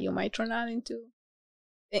 like, yeah, you might turn out into,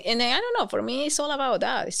 and I don't know, for me, it's all about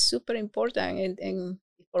that. It's super important. And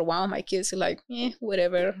for one of my kids, like,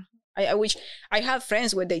 whatever. I wish, I have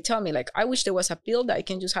friends where they tell me, like, I wish there was a pill that I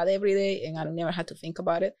can just have every day and I never had to think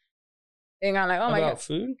about it. And I'm like, oh my God. About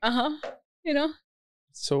food?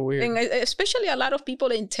 So weird. And especially a lot of people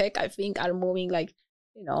in tech, I think, are moving like,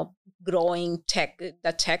 growing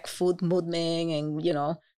the tech food movement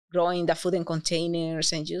and, growing the food in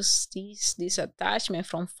containers and just this attachment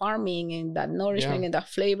from farming and that nourishment and the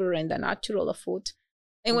flavor and the natural of food.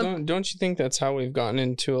 And don't you think that's how we've gotten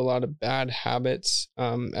into a lot of bad habits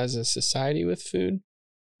as a society with food?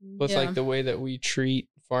 With like the way that we treat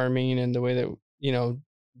farming and the way that,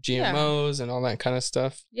 GMOs and all that kind of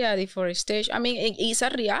stuff. Yeah, deforestation. I mean, it's a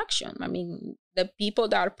reaction. I mean, the people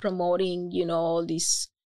that are promoting, all this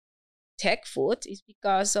tech food is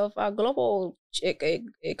because of a global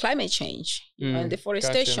climate change and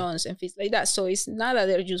deforestations and things like that. So it's not that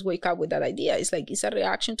they just wake up with that idea. It's like, it's a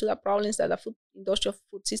reaction to the problems that the industrial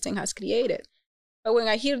food system has created. But when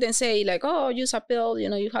I hear them say like, oh, use a pill,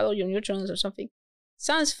 you have all your nutrients or something,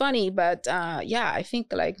 sounds funny. But I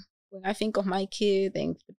think like, when I think of my kid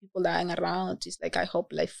and the people that I'm around, it's like, I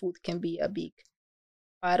hope like food can be a big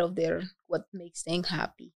part of what makes them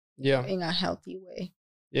happy. Yeah. In a healthy way.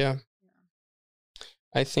 Yeah.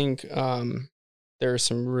 I think there are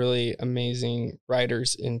some really amazing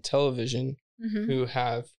writers in television who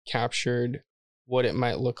have captured what it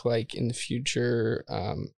might look like in the future.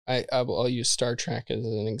 I'll use Star Trek as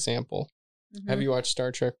an example. Have you watched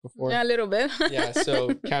Star Trek before? Yeah, a little bit. Yeah,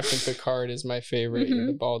 so Captain Picard is my favorite,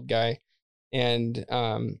 the bald guy. And,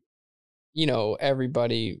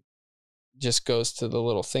 everybody just goes to the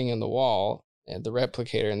little thing in the wall, and the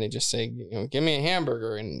replicator, and they just say, give me a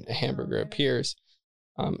hamburger, and a hamburger appears.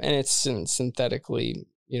 And it's synthetically,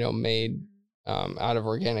 made out of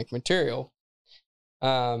organic material.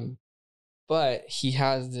 But he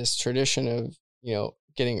has this tradition of,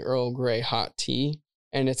 getting Earl Grey hot tea.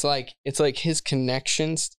 And it's like his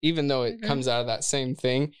connections, even though it comes out of that same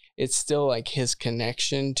thing, it's still like his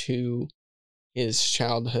connection to his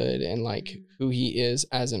childhood and like who he is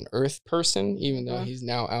as an earth person, even though he's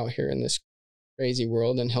now out here in this crazy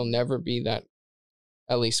world, and he'll never be that,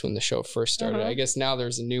 at least when the show first started. I guess now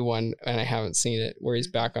there's a new one and I haven't seen it where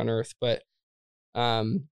he's back on Earth, but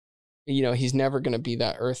he's never going to be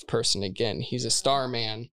that earth person again. He's a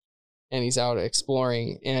starman and he's out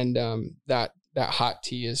exploring, and that hot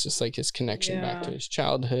tea is just like his connection back to his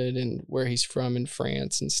childhood and where he's from in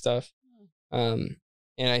France and stuff. And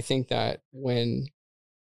I think that when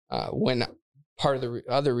part of the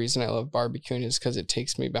other reason I love barbecuing is because it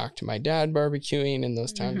takes me back to my dad barbecuing and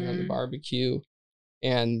those times around the barbecue,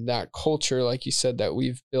 and that culture, like you said, that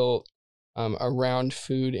we've built around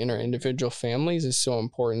food in our individual families is so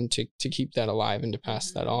important to keep that alive and to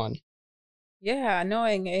pass that on. Yeah, no,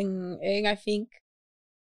 and I think,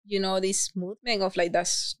 this movement of like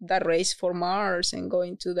that race for Mars and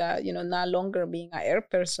going to that, not longer being an air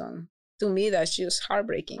person, to me, that's just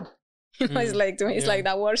heartbreaking. It's like, to me, it's like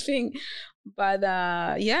the worst thing. But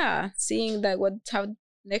seeing that how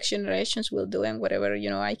next generations will do and whatever,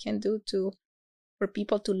 I can do for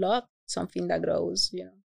people to love something that grows,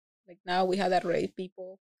 Like now we have that rate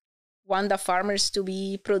people want the farmers to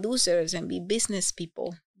be producers and be business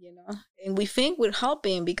people, And we think we're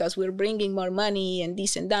helping because we're bringing more money and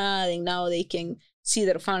this and that, and now they can see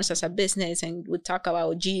their farms as a business, and we talk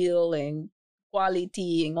about yield and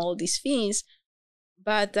quality and all these things.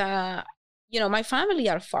 But my family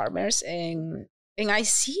are farmers, and I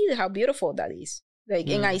see how beautiful that is. Like,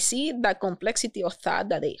 and I see the complexity of thought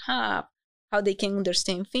that they have, how they can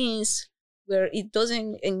understand things where it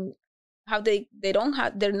doesn't, and how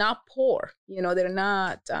they're not poor. They're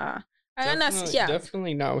not.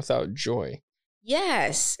 Definitely not without joy.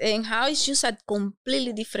 Yes, and how it's just a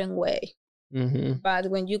completely different way. Mm-hmm. But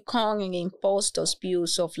when you come and impose those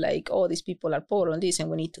views of like, oh, these people are poor on this, and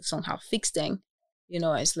we need to somehow fix them,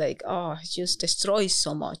 it's like, oh, it just destroys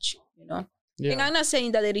so much, Yeah. And I'm not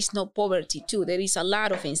saying that there is no poverty too. There is a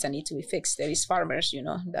lot of things that need to be fixed. There is farmers,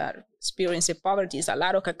 that experience poverty. There's a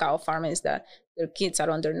lot of cacao farmers that their kids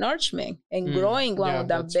are undernourishment and growing one of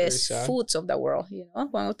the best foods of the world.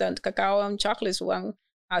 One of the cacao and chocolates, one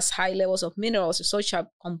has high levels of minerals, such a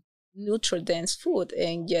nutrient-dense food,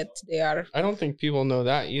 and yet they are. I don't think people know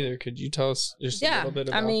that either. Could you tell us just a little bit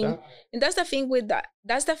about that? And that's the thing with that.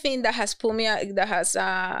 That's the thing that has put me. That has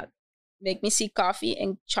make me see coffee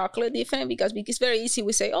and chocolate different, because it's very easy.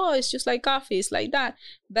 We say, oh, it's just like coffee, it's like that.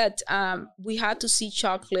 But we had to see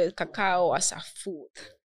chocolate, cacao as a food.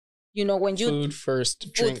 When you food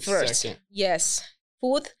first, drink second. Yes,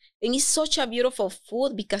 food. And it's such a beautiful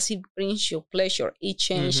food because it brings you pleasure. It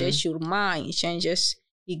changes your mind.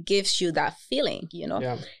 It gives you that feeling,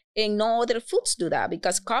 Yeah. And no other foods do that,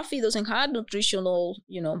 because coffee doesn't have nutritional,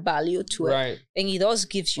 value to it. Right. And it does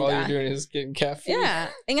gives you All that. All you're doing is getting caffeine. Yeah.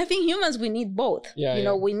 And I think humans, we need both.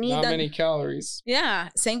 Yeah. We need not many calories. Yeah.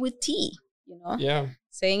 Same with tea, Yeah.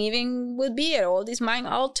 Same even with beer, all these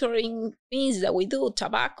mind-altering things that we do,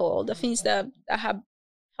 tobacco, all the things that have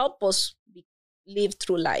helped us live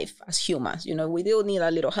through life as humans. We do need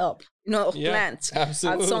a little help, of plants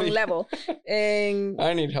absolutely. At some level. And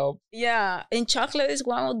I need help. Yeah. And chocolate is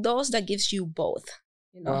one of those that gives you both.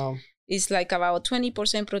 Wow. It's like about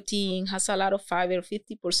 20% protein, has a lot of fiber,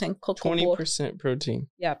 50% cocoa. 20% protein.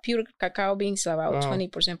 Yeah, pure cacao beans about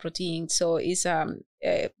 20% protein. So it's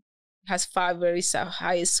has fiber, it's the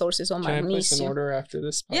highest sources of magnesium. Can I place an order after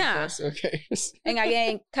this podcast? Yeah. Okay. And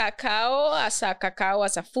again, cacao as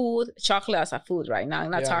a food, chocolate as a food right now. I'm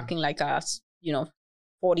not talking like 40%,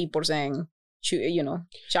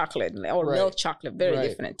 chocolate or milk chocolate. Very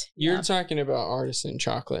different. You're talking about artisan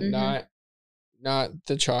chocolate, not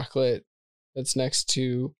the chocolate that's next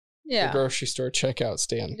to the grocery store checkout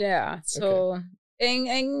stand. Yeah. So,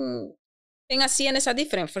 and así es a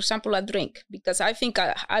different, for example, a drink, because I think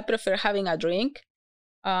I prefer having a drink.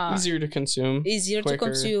 Easier to consume. To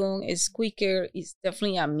consume. It's quicker. It's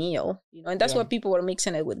definitely a meal, and that's why people were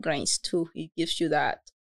mixing it with grains too. It gives you that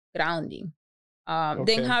grounding.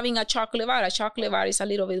 Then having a chocolate bar is a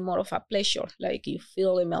little bit more of a pleasure. Like you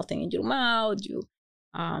feel it melting in your mouth.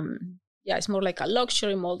 It's more like a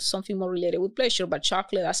luxury, something more related with pleasure. But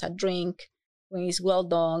chocolate as a drink, when it's well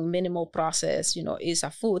done, minimal process, is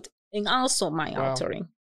a food. And also mind altering.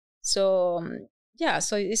 So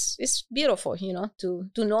so it's beautiful, to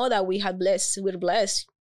know that we're blessed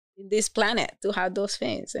in this planet to have those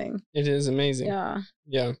things. And it is amazing.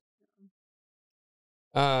 Yeah.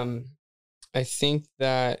 I think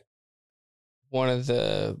that one of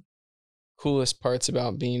the coolest parts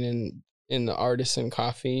about being in the artisan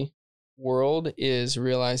coffee world is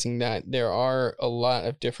realizing that there are a lot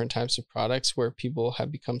of different types of products where people have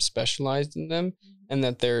become specialized in them, and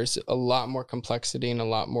that there's a lot more complexity and a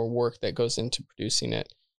lot more work that goes into producing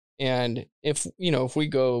it. And if we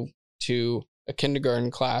go to a kindergarten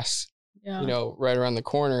class, right around the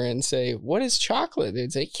corner and say, what is chocolate?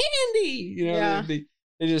 They'd say candy.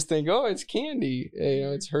 They just think, oh, it's candy.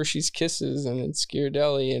 It's Hershey's Kisses and it's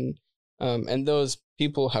Ghirardelli, and those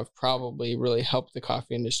people have probably really helped the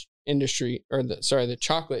coffee industry, or the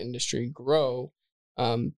chocolate industry grow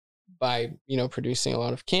by producing a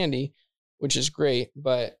lot of candy, which is great,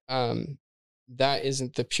 but that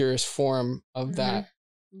isn't the purest form of that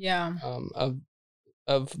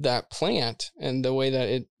of that plant and the way that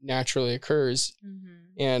it naturally occurs.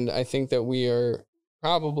 And I think that we are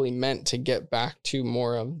probably meant to get back to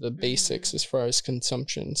more of the basics as far as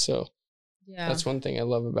consumption. So that's one thing I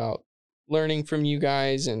love about learning from you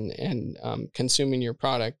guys and consuming your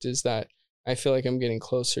product, is that I feel like I'm getting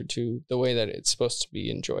closer to the way that it's supposed to be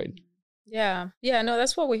enjoyed. Yeah, no,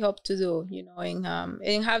 that's what we hope to do,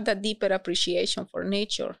 and have that deeper appreciation for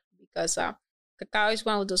nature, because cacao is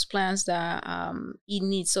one of those plants that it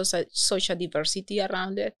needs such a diversity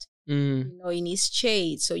around it. It needs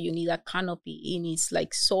shade, so you need a canopy. It needs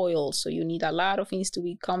like soil, so you need a lot of things to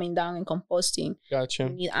be coming down and composting. Gotcha.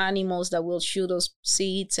 You need animals that will chew those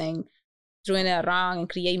seeds and throwing it around and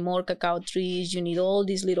create more cacao trees. You need all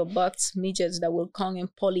these little bugs, midgets that will come and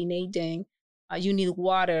pollinating. You need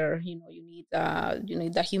water. You need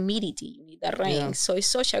the humidity. You need the rain. Yeah. So it's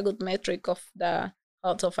such a good metric of the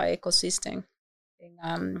health of our ecosystem.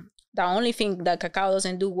 And the only thing that cacao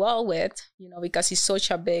doesn't do well with, because it's such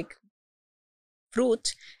a big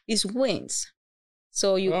fruit, is winds.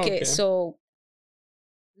 So I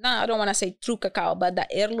don't want to say true cacao, but the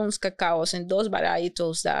heirlooms cacaos and those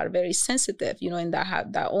varietals that are very sensitive, and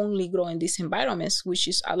that only grow in these environments, which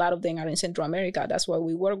is a lot of them are in Central America. That's why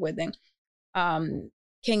we work with them.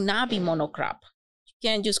 Cannot be monocrop. You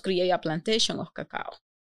can't just create a plantation of cacao.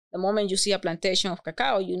 The moment you see a plantation of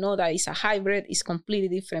cacao, you know that it's a hybrid, it's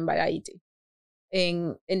completely different variety.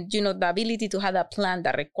 And the ability to have a plant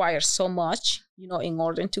that requires so much, in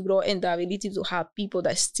order to grow, and the ability to have people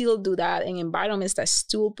that still do that and environments that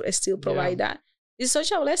still provide that is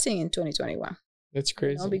such a blessing in 2021. That's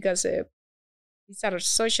crazy. Because it's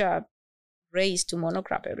such a race to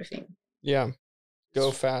monocrop everything. Yeah.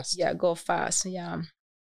 Go fast. Yeah, go fast. Yeah.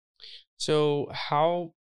 So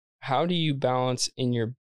how do you balance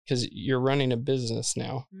because you're running a business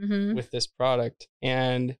now with this product,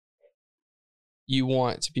 and you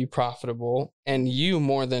want to be profitable, and you,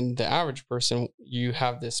 more than the average person, you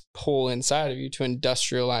have this pull inside of you to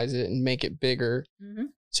industrialize it and make it bigger.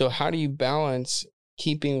 So how do you balance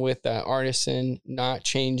keeping with that artisan, not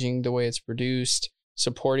changing the way it's produced,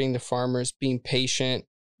 supporting the farmers, being patient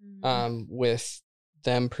with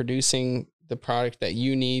them producing the product that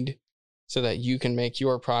you need so that you can make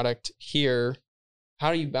your product here?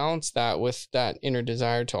 How do you balance that with that inner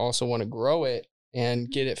desire to also want to grow it and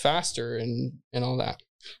get it faster and all that?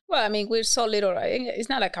 Well, I mean, we're so little. It's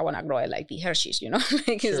not like I want to grow it like the Hershey's,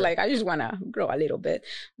 It's like I just want to grow a little bit,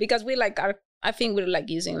 because we I think we're like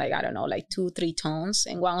using 2-3 tons.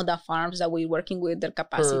 And one of the farms that we're working with, their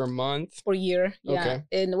capacity per month, per year. Yeah. Okay.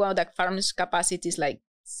 And one of the farms' capacity is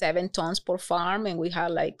 7 tons per farm. And we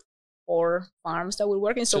have 4 farms that we're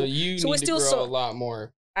working. So we still grow a lot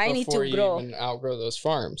more. I need to grow. You even outgrow those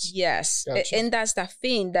farms. Yes. Gotcha. And that's the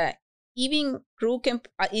thing that even Crew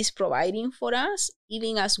is providing for us,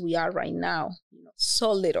 even as we are right now,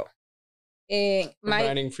 so little.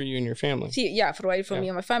 Providing for you and your family. Yeah, providing for me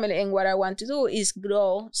and my family. And what I want to do is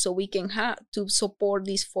grow so we can to support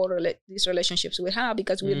these relationships we have,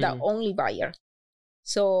 because we're the only buyer.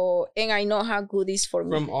 So, and I know how good it is for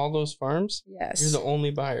me. From all those farms? Yes. You're the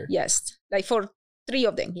only buyer? Yes. For 3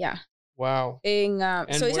 of them, yeah. Wow. And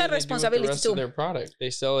so it's a responsibility to do with the rest of their product? They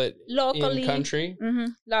sell it locally, in country?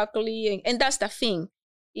 Locally. And that's the thing.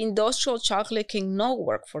 Industrial chocolate cannot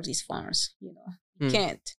work for these farms. You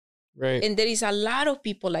can't. Right. And there is a lot of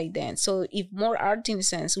people like that. So if more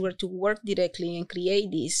artisans were to work directly and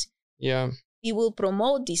create this, it will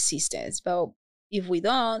promote these systems. But if we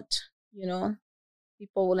don't,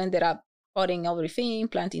 people will end up cutting everything,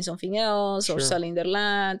 planting something else, or selling their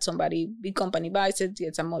land. Big company buys it,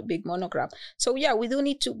 gets a big monocrop. So yeah, we do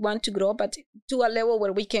need to want to grow, but to a level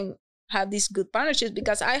where we can have these good partnerships,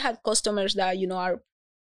 because I had customers that,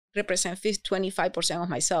 represent 25% of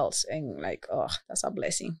my sales. And that's a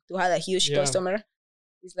blessing to have a huge customer.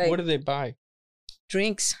 It's what do they buy?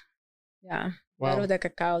 Drinks. Yeah. Wow. A lot of the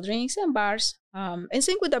cacao drinks and bars. And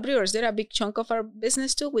same with the brewers. They're a big chunk of our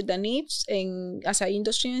business too, with the nibs and as an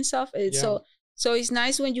industry and stuff. So it's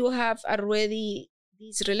nice when you have already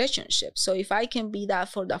these relationships. So if I can be that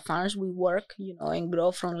for the farms we work, and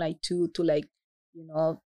grow from 2 to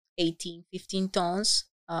 18, 15 tons,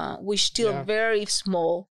 which still very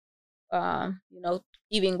small,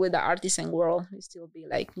 even with the artisan world, it still be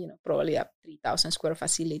probably a 3,000 square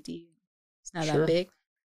facility. It's not that big.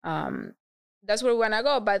 That's where we want to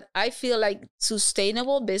go. But I feel like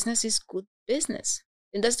sustainable business is good business.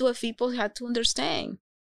 And that's what people have to understand.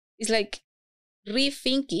 It's like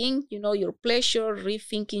rethinking, your pleasure,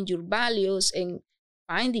 rethinking your values, and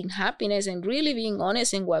finding happiness, and really being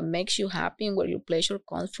honest in what makes you happy and where your pleasure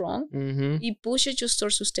comes from. It pushes you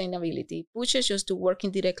towards sustainability. It pushes you to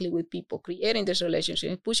working directly with people, creating this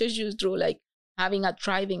relationship. It pushes you through having a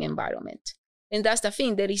thriving environment. And that's the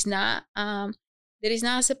thing. There is not a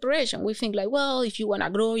separation. We think if you want to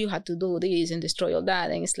grow, you have to do this and destroy all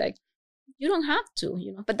that. And it's you don't have to,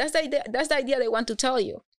 But that's the idea they want to tell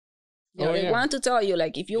you. They want to tell you,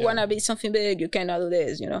 if you want to be something big, you cannot do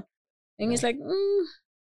this, And it's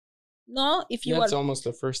No, if you that's almost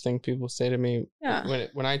the first thing people say to me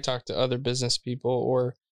when I talk to other business people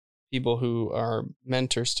or people who are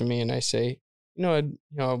mentors to me, and I say, I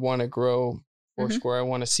want to grow Foursquare. I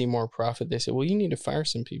want to see more profit. They say, well, you need to fire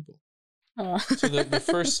some people. Oh. So the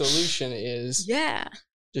first solution is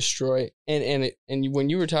destroy. And when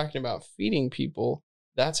you were talking about feeding people,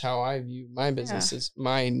 that's how I view my business. Is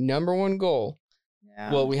my number one goal.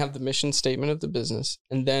 Yeah. Well, we have the mission statement of the business,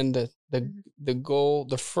 and then the goal,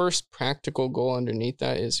 the first practical goal underneath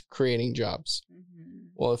that is creating jobs. Mm-hmm.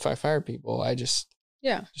 Well, if I fire people, I just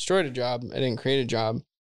destroyed a job. I didn't create a job.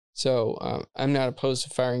 So I'm not opposed to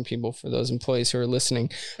firing people for those employees who are listening,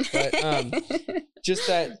 but just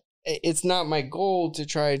that it's not my goal to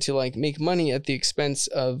try to like make money at the expense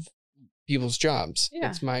of people's jobs. Yeah.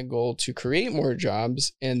 It's my goal to create more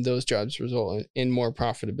jobs, and those jobs result in more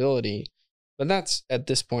profitability. But that's at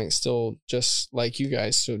this point still just like you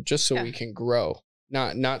guys. So just so we can grow,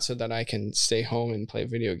 not so that I can stay home and play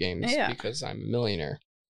video games because I'm a millionaire.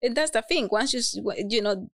 And that's the thing. Once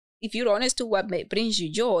if you're honest to what brings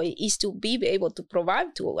you joy, is to be able to provide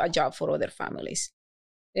a job for other families.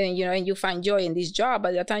 And, and you find joy in this job.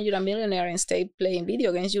 By the time you're a millionaire and stay playing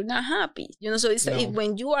video games, you're not happy. So it's like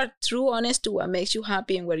when you are true honest to what makes you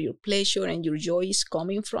happy and where your pleasure and your joy is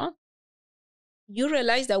coming from, you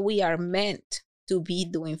realize that we are meant to be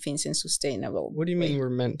doing things in sustainable. What do you mean we're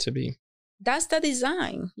meant to be? That's the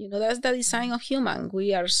design. That's the design of human.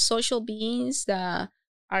 We are social beings that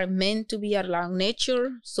are meant to be around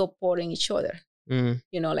nature, supporting each other. Mm.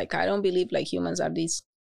 Like I don't believe like humans are these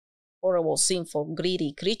horrible, sinful,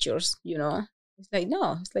 greedy creatures. It's like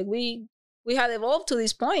no. It's like we had evolved to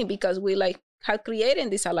this point because we like had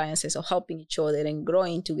created these alliances of helping each other and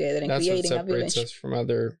growing together and creating a village. That's what separates us from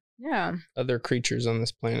other creatures on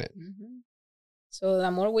this planet. Mm-hmm. So the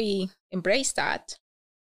more we embrace that,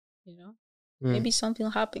 maybe something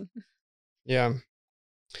will happen. Yeah.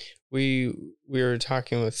 We were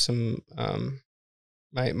talking with some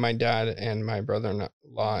my dad and my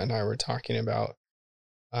brother-in-law and I were talking about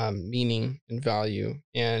meaning and value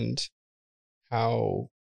and how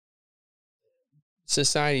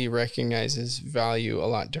society recognizes value a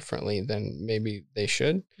lot differently than maybe they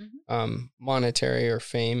should, monetary or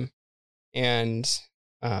fame. And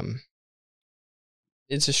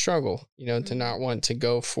it's a struggle, to not want to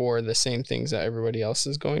go for the same things that everybody else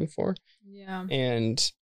is going for. Yeah. And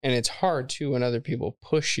it's hard too when other people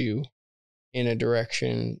push you in a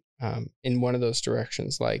direction, in one of those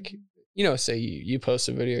directions, like, say you post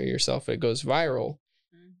a video of yourself, it goes viral.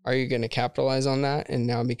 Are you going to capitalize on that and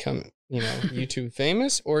now become, YouTube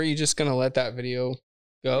famous? Or are you just going to let that video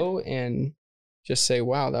go and just say,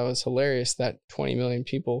 wow, that was hilarious that 20 million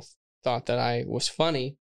people thought that I was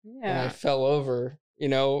funny and I fell over,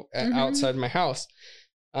 outside my house.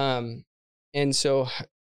 And so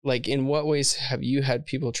like, in what ways have you had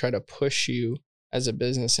people try to push you as a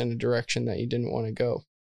business in a direction that you didn't want to go?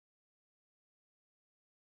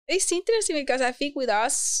 It's interesting because I think with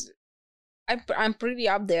us, I'm pretty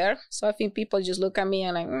up there. So I think people just look at me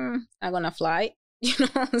and like, I'm going to fly,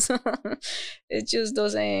 so it just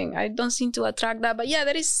doesn't, I don't seem to attract that. But yeah,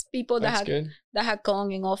 there is people that have come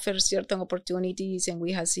and offer certain opportunities and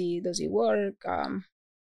we have seen, does it work?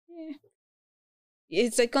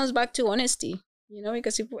 It comes back to honesty,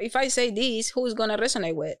 because if I say this, who's going to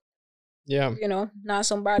resonate with? Yeah. Not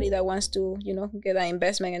somebody that wants to, get an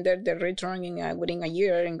investment and they're returning within a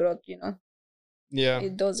year and growth, Yeah.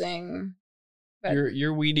 It doesn't. But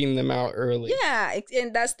you're weeding them out early. Yeah.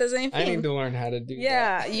 And that's the same thing. I need to learn how to do that.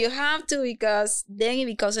 Yeah. You have to, because then it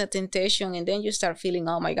becomes a temptation and then you start feeling,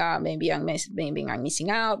 oh my God, maybe I'm missing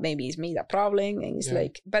out. Maybe it's me the problem. And it's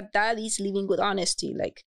like, but that is living with honesty.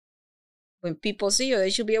 Like, when people see you, they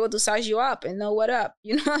should be able to size you up and know what up.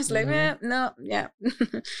 It's like, no, yeah.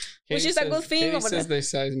 Which is a good thing. Katie says they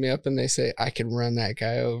size me up and they say, I can run that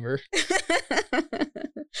guy over.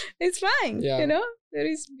 It's fine. Yeah. It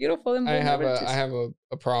is beautiful. And I have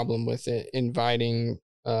a problem with it, inviting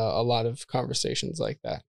a lot of conversations like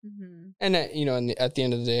that. Mm-hmm. And, at the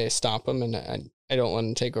end of the day, I stop them and I don't let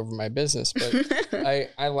them take over my business. But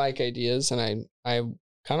I like ideas and I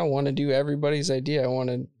kind of want to do everybody's idea. I want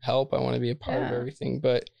to help. I want to be a part of everything.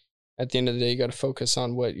 But at the end of the day, you got to focus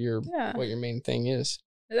on what your main thing is.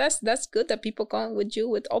 That's good that people come with you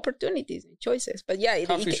with opportunities and choices. But yeah,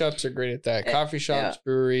 coffee shops are great at that. Coffee shops,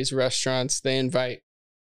 breweries, restaurants, they invite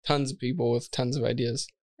tons of people with tons of ideas.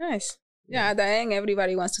 Nice. Yeah, at the end,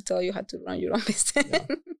 everybody wants to tell you how to run your own business. Yeah.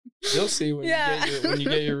 You'll see when you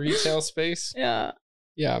get your retail space. Yeah.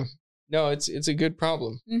 Yeah. No, it's a good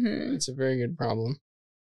problem. Mm-hmm. It's a very good problem.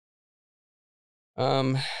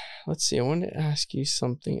 Let's see. I wanted to ask you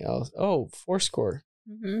something else. Oh, Foursquare.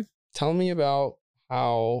 Mm-hmm. tell me about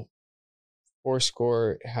how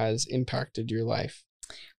Fourscore has impacted your life.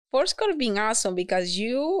 Fourscore being awesome because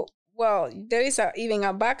there is even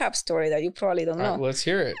a backup story that you probably don't know. Let's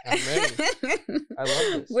hear it. I'm ready. I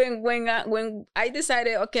love this. When I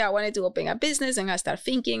decided, okay, I wanted to open a business and I start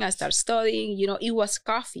studying, it was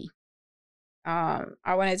coffee. I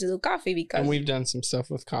wanted to do coffee because... And we've done some stuff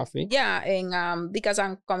with coffee. Yeah, and because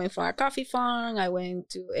I'm coming from a coffee farm, I went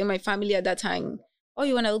to... And my family at that time, oh,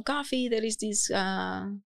 you want to do coffee? There is this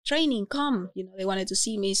training, come. They wanted to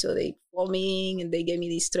see me, so they called me and they gave me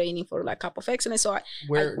this training for like Cup of Excellence. So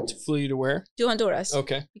flew you to where? To Honduras.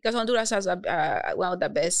 Okay. Because Honduras has one of the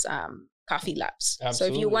best coffee labs. Absolutely, so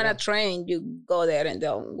if you want to train, you go there and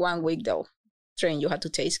 1 week they'll train you how to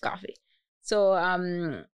taste coffee. So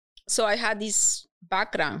I had this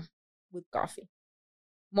background with coffee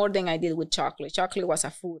more than I did with chocolate. Chocolate was a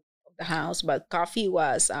food of the house, but coffee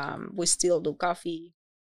was, we still do coffee.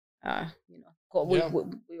 We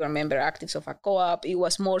were member actives of a co-op. It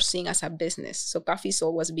was more seen as a business. So coffee is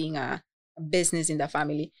always being a business in the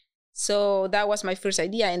family. So that was my first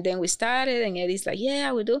idea. And then we started and Eddie's like,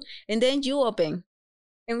 yeah, we do. And then you open.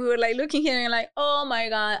 And we were like looking here and like, oh my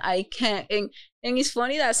God, I can't. And it's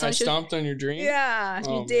funny that I stomped on your dream? Yeah,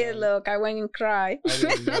 you did. Man. Look, I went and cried. I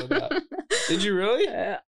didn't know that. Did you really?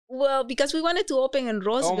 Well, because we wanted to open in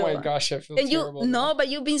Roseville. Oh my gosh, I feel terrible. No, but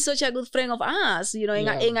you've been such a good friend of ours,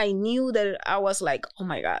 and I knew that I was like, oh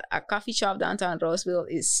my God, a coffee shop downtown Roseville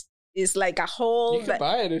is like a whole... You can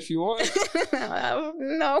buy it if you want.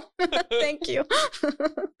 No, thank you.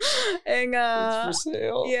 And it's for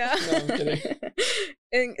sale. Yeah. No, I'm kidding.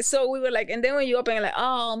 And so we were like, and then when you open, like,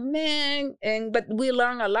 oh man, but we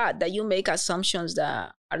learned a lot that you make assumptions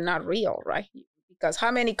that are not real, right? Because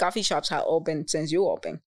how many coffee shops have opened since you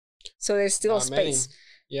opened? So there's still space. Many.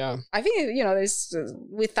 Yeah. I think, there's,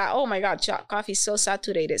 we thought, oh my God, coffee is so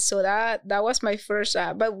saturated. So that was my first,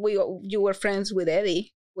 but you were friends with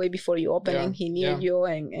Eddie way before you opened, and he knew you,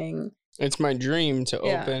 and it's my dream to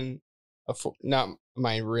open not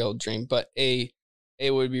my real dream, but it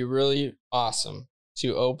would be really awesome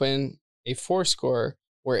to open a Fourscore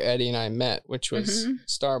where Eddie and I met, which was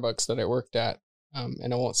Starbucks that I worked at.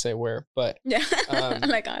 And I won't say where, but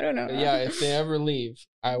like, I don't know. Yeah, if they ever leave,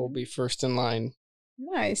 I will be first in line.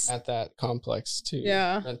 Nice. At that complex to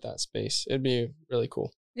rent that space. It'd be really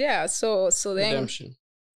cool. Yeah. So then redemption.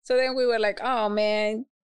 So then we were like, oh man,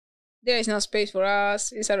 there is no space for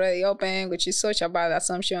us. It's already open, which is such a bad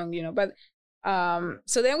assumption, But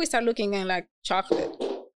so then we start looking at like chocolate.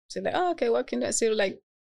 So like, oh, okay, what can I say? Like,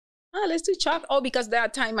 let's do chocolate. Oh, because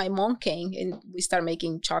that time my mom came and we started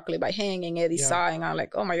making chocolate by hand, and Eddie saw, and I'm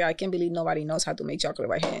like, oh my God, I can't believe nobody knows how to make chocolate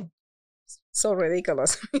by hand. So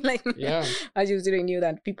ridiculous. I just didn't knew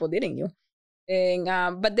that people didn't know.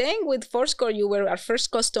 And but then with Fourscore, you were our first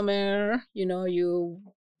customer.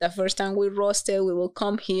 The first time we roasted, we will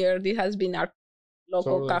come here. This has been our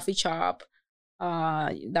local coffee shop.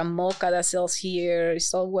 The mocha that sells here,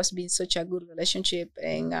 it's always been such a good relationship,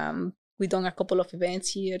 and we've done a couple of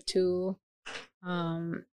events here too.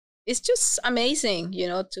 It's just amazing,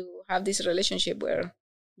 to have this relationship where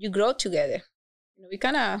you grow together. We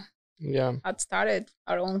kind of had started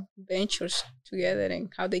our own ventures together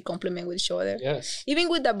and how they complement with each other. Yes. Even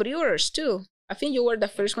with the brewers too. I think you were the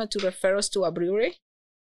first one to refer us to a brewery.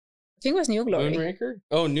 I think it was New Glory. Moonraker?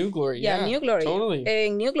 Oh, New Glory. Yeah, New Glory. Totally.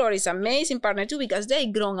 And New Glory is an amazing partner too because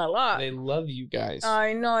they've grown a lot. They love you guys.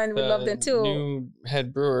 I know, and we love them too. New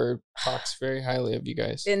head brewer talks very highly of you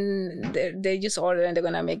guys. And they just ordered and they're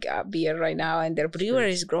going to make a beer right now, and their brewer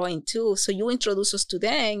is growing too. So you introduced us to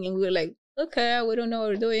them and we were like, okay, we don't know what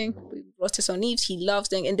we're doing. We roasted some leaves. He loves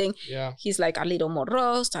them. And then he's like, a little more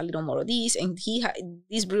roast, a little more of this. And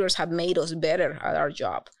these brewers have made us better at our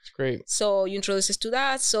job. It's great. So you introduced us to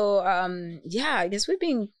that. So, I guess we've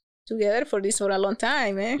been together for a long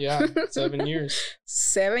time, eh? Yeah, 7 years.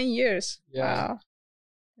 7 years. Yeah. Wow.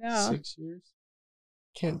 Yeah. 6 years.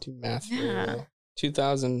 Can't do math very well.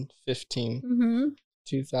 2015.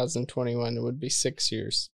 2021, it would be 6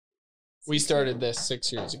 years. We started this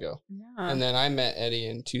 6 years ago. Yeah. And then I met Eddie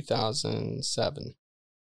in 2007.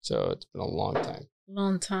 So it's been a long time.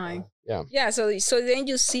 Long time. Yeah. Yeah. So then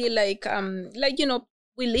you see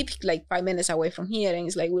we live like 5 minutes away from here, and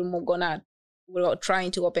it's like we're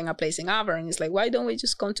trying to open a place in Auburn. It's like, why don't we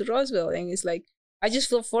just come to Roseville? And it's like, I just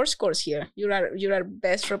feel Fourscore's here. You're our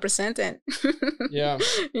best representative. Yeah.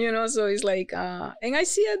 So it's like, and I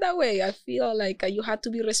see it that way. I feel like you have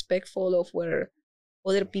to be respectful of where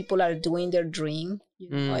other people are doing their dream,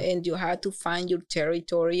 and you have to find your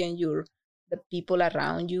territory and the people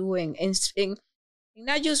around you, and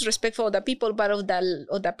not just respectful of the people, but of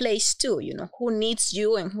the place too. You know, who needs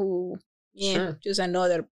you and who, just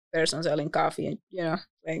another person selling coffee, and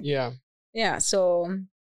like So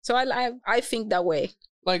I think that way.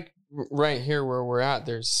 Like right here where we're at,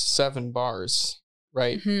 there's 7 bars,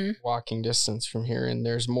 right? Mm-hmm. Walking distance from here, and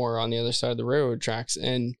there's more on the other side of the railroad tracks.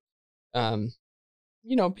 And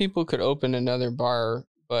people could open another bar,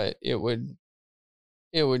 but it would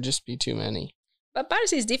just be too many. But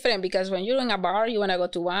bars is different because when you're in a bar, you want to go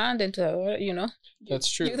to one, then to the other,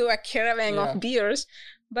 That's true. You do a caravan of beers.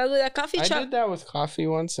 But with a coffee shop... I did that with coffee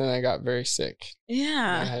once, and I got very sick.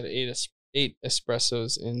 Yeah. I had 8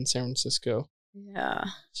 espressos in San Francisco. Yeah.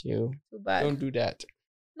 So too bad. Don't do that.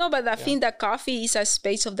 No, but I think that coffee is a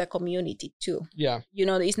space of the community too. Yeah.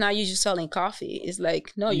 It's not you just selling coffee. It's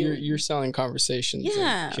like, no, you're selling conversations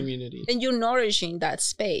and community. And you're nourishing that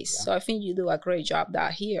space. Yeah. So I think you do a great job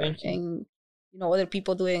here. And, other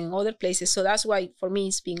people do it in other places. So that's why for me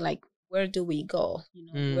it's being like, where do we go?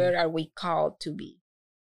 Where are we called to be?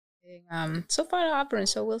 And, so far happened.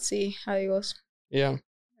 So we'll see how it goes. Yeah.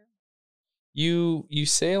 You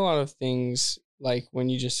say a lot of things, like when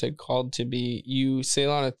you just said called to be, you say a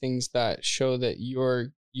lot of things that show that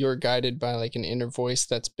you're guided by like an inner voice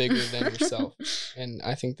that's bigger than yourself. And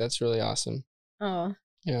I think that's really awesome. Oh.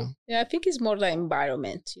 Yeah. Yeah, I think it's more like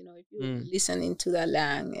environment, if you listen into the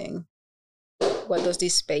land and what does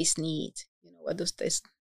this space need? What does this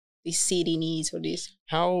city needs or this?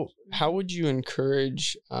 How would you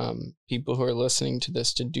encourage people who are listening to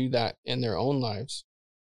this to do that in their own lives?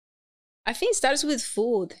 I think it starts with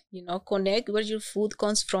food, connect where your food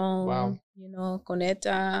comes from. Wow. Connect.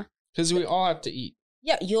 Because we all have to eat.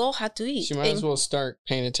 Yeah, you all have to eat. So you might as well start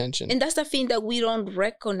paying attention. And that's the thing that we don't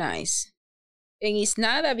recognize. And it's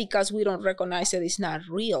not that because we don't recognize it, it's not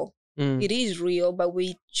real. It is real, but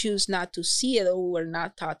we choose not to see it, or we're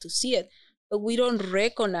not taught to see it. But we don't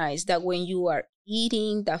recognize that when you are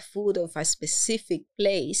eating the food of a specific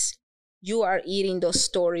place, you are eating those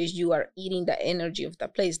stories, you are eating the energy of the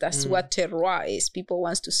place. That's what terroir is. People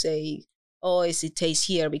want to say, it tastes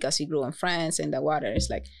here because it grew in France and the water. It's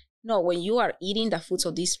like, no, when you are eating the foods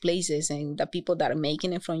of these places and the people that are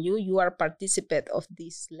making it from you, you are a participant of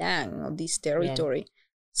this land, of this territory. Yeah.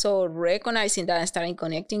 So recognizing that and starting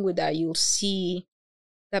connecting with that, you'll see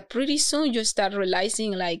that pretty soon you start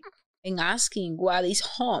realizing and asking, what is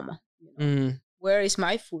home? Where is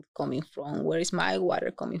my food coming from? Where is my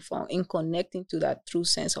water coming from? And connecting to that true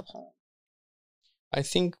sense of home. I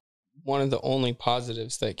think one of the only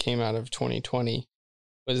positives that came out of 2020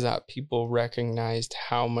 was that people recognized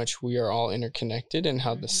how much we are all interconnected and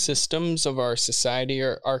how the systems of our society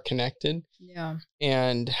are connected. Yeah.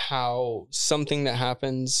 And how something that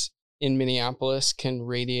happens in Minneapolis can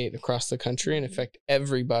radiate across the country and affect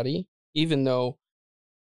everybody, even though,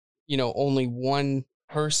 only one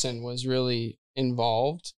person was really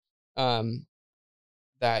involved,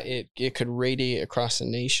 that it could radiate across the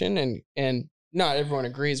nation, and not everyone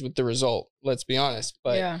agrees with the result, let's be honest,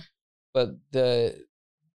 but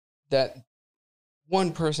that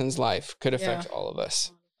one person's life could affect all of us.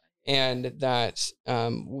 And that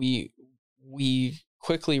we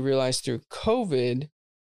quickly realized through COVID,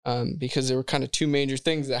 because there were kind of 2 major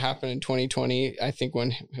things that happened in 2020. I think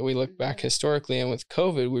when we look back historically, and with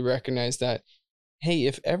COVID, we recognized that, hey,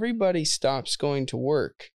 if everybody stops going to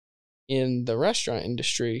work in the restaurant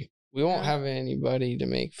industry, we won't have anybody to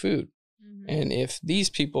make food. And if these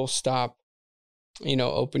people stop,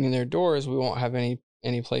 opening their doors, we won't have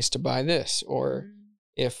any place to buy this. Or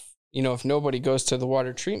if nobody goes to the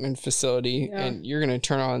water treatment facility and you're going to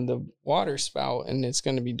turn on the water spout and it's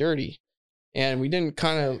going to be dirty. And we didn't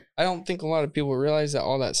I don't think a lot of people realize that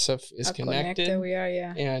all that stuff is connected. We are,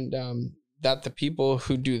 And that the people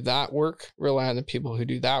who do that work rely on the people who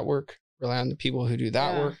do that work, rely on the people who do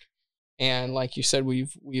that work. And like you said,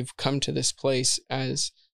 we've come to this place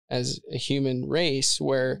as a human race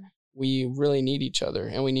where we really need each other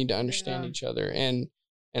and we need to understand each other. And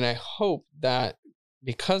I hope that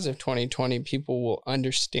because of 2020, people will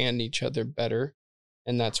understand each other better.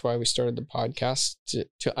 And that's why we started the podcast,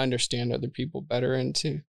 to understand other people better and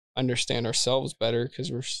to understand ourselves better,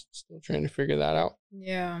 because we're still trying to figure that out.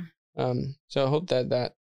 Yeah. So I hope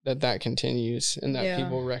that continues, and that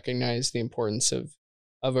people recognize the importance of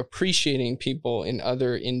appreciating people in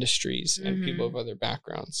other industries and people of other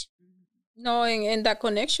backgrounds. No, and that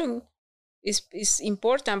connection is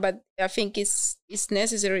important, but I think it's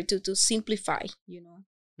necessary to simplify,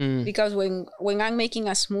 because when I'm making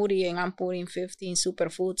a smoothie and I'm putting 15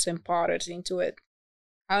 superfoods and powders into it,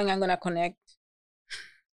 how am I going to connect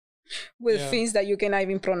with things that you cannot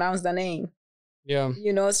even pronounce the name? Yeah.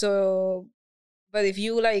 So, but if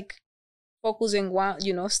you focus on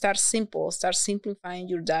one, start simple, start simplifying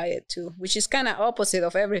your diet too, which is kind of opposite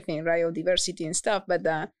of everything, right? Of diversity and stuff. But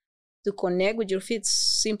to connect with your feet,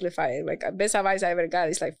 simplify it. Like, best advice I ever got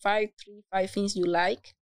is like five things you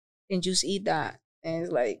like, and just eat that. And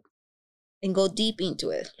it's like, and go deep into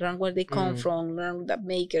it. Learn where they come from, learn the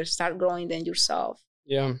makers, start growing them yourself.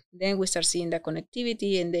 Yeah. Then we start seeing the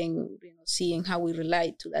connectivity, and then seeing how we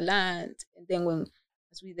relate to the land. And then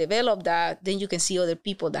as we develop that, then you can see other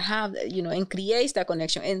people that have, and creates that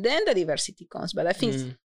connection. And then the diversity comes. But I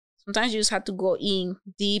think sometimes you just have to go in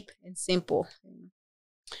deep and simple.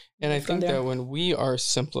 And I think that when we are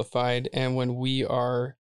simplified and when we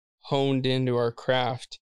are honed into our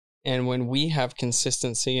craft and when we have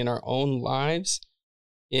consistency in our own lives,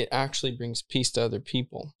 it actually brings peace to other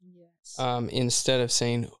people. Yes. Instead of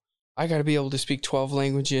saying, I got to be able to speak 12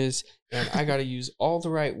 languages and I got to use all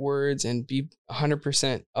the right words and be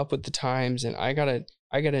 100% up with the times. And I got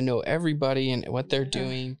to know everybody and what they're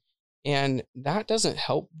doing. And that doesn't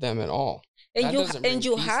help them at all. And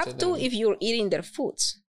you have to if you're eating their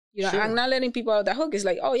foods. Sure. I'm not letting people out the hook. It's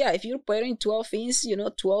like, oh yeah, if you're putting 12 things,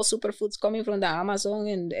 12 superfoods coming from the Amazon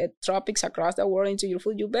and tropics across the world into your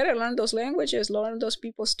food, you better learn those languages, learn those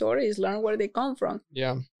people's stories, learn where they come from.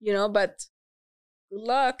 Yeah. But good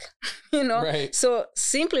luck, Right. So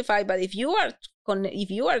simplify. But if you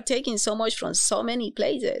are taking so much from so many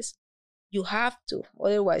places, you have to.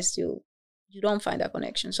 Otherwise, you don't find that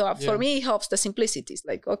connection. So for me, it helps the simplicity. It's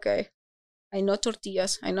like, okay, I know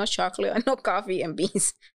tortillas, I know chocolate, I know coffee and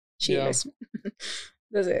beans. Cheers. Yeah.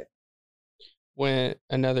 That's it. When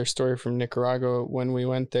another story from Nicaragua, when we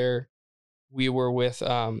went there, we were with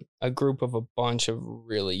a group of a bunch of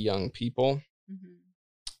really young people. Mm-hmm.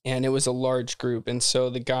 And it was a large group. And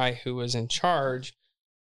so the guy who was in charge,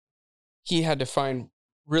 he had to find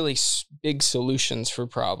really big solutions for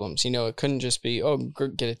problems. It couldn't just be,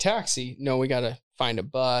 get a taxi. No, we got to find a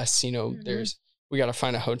bus. We got to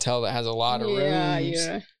find a hotel that has a lot of rooms.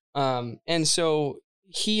 Yeah. And so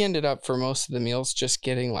he ended up for most of the meals just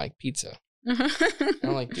getting like pizza. And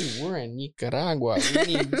I'm like, dude, we're in Nicaragua. We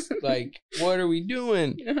need what are we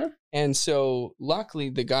doing? And so luckily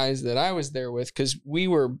the guys that I was there with, because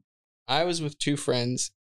I was with two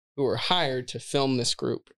friends who were hired to film this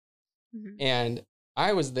group. Mm-hmm. And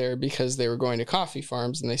I was there because they were going to coffee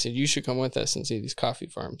farms and they said, you should come with us and see these coffee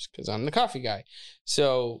farms because I'm the coffee guy.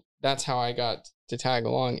 So that's how I got to tag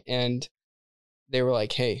along. And they were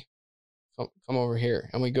like, hey, come over here.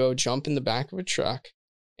 And we go jump in the back of a truck.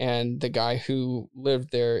 And the guy who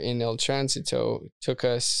lived there in El Tránsito took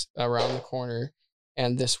us around the corner.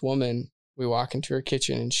 And this woman, we walk into her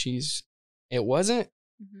kitchen and it wasn't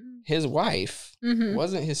his wife. It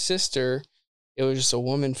wasn't his sister. It was just a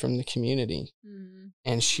woman from the community.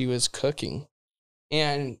 And she was cooking.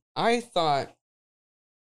 And I thought,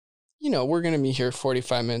 we're going to be here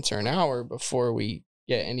 45 minutes or an hour before we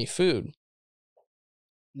get any food.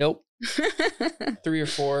 Nope. 3 or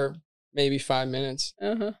 4, maybe 5 minutes.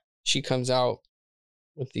 She comes out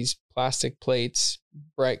with these plastic plates,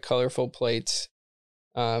 bright, colorful plates,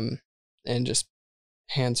 and just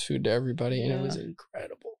hands food to everybody. And it was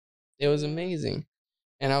incredible. It was amazing.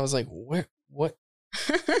 And I was like, what?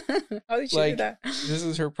 How did she do that? This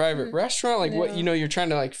is her private restaurant? What, you're trying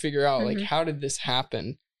to figure out, how did this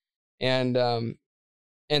happen? And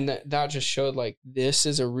that just showed this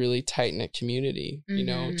is a really tight-knit community,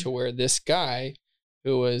 to where this guy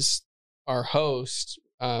who was our host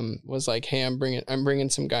was like, hey, I'm bringing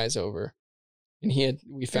some guys over. And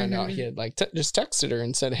we found out he had just texted her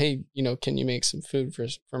and said, hey, can you make some food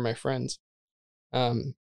for my friends?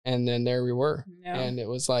 And then there we were. Yeah. And it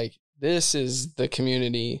was like, this is the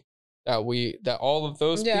community that all of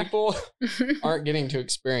those people aren't getting to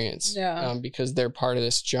experience because they're part of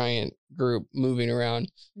this giant group moving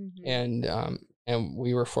around. And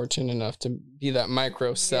we were fortunate enough to be that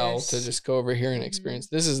micro cell to just go over here and experience.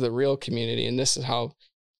 This is the real community. And this is how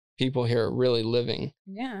people here are really living.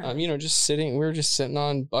 Yeah. We were just sitting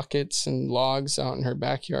on buckets and logs out in her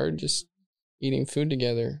backyard, just eating food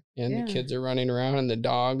together. And the kids are running around and the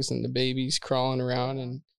dogs and the babies crawling around.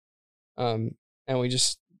 And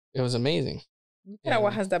it was amazing.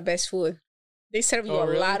 Nicaragua has the best food. They serve you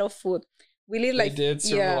a lot of food. We live they did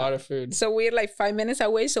serve a lot of food. So we're 5 minutes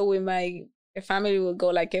away. So my family will go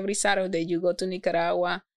every Saturday. You go to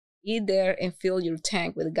Nicaragua, eat there, and fill your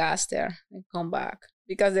tank with gas there, and come back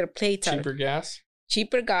because their plates are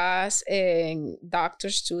cheaper gas, and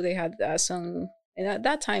doctors too. They had some, and at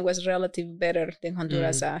that time was relatively better than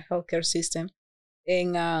Honduras healthcare system,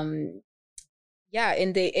 and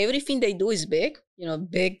and everything they do is big.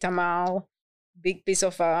 Big tamal, big piece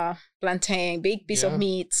of plantain, big piece of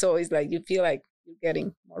meat. So it's you feel like you're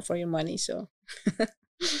getting more for your money. So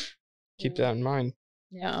keep that in mind.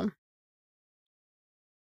 Yeah. I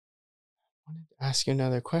wanted to ask you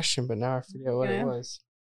another question, but now I forget what it was.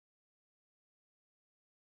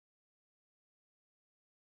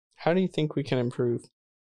 How do you think we can improve?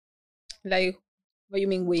 Like, what do you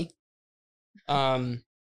mean we?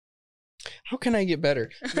 How can I get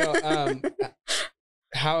better? No,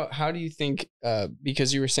 how do you think,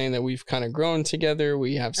 because you were saying that we've kind of grown together,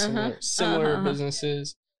 we have similar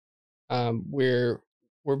businesses, we're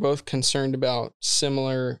both concerned about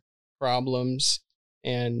similar problems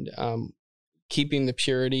and keeping the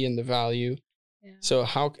purity and the value. Yeah. So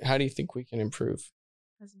how do you think we can improve?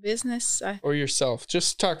 As business? Or yourself.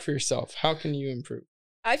 Just talk for yourself. How can you improve?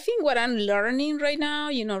 I think what I'm learning right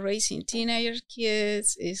now, raising teenager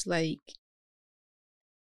kids is like,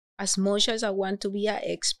 as much as I want to be an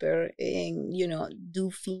expert and,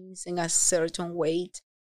 do things in a certain way, it's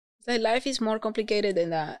like life is more complicated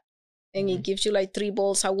than that. And it gives you like 3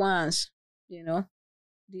 balls at once,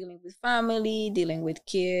 dealing with family, dealing with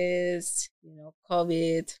kids,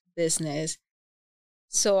 COVID, business.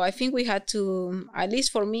 So I think we had to, at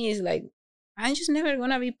least for me, it's like, I'm just never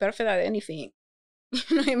going to be perfect at anything.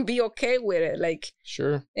 And be okay with it, like,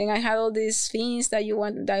 sure. And I had all these things that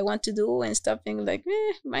I want to do and stuff, and like,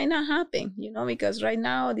 might not happen, because right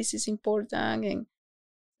now this is important, and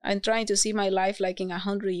I'm trying to see my life like in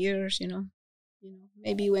 100 years,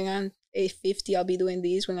 maybe when I'm 50, I'll be doing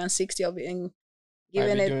this. When I'm 60, I'll be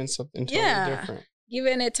doing something totally different.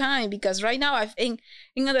 Given it time, because right now I think,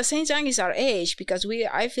 at the same time, it's our age, because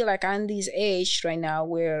I feel like I'm this age right now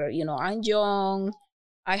where I'm young.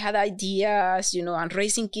 I had ideas, and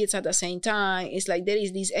raising kids at the same time. It's like there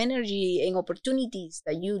is this energy and opportunities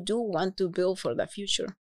that you do want to build for the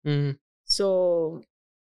future. Mm-hmm. So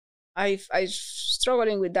I'm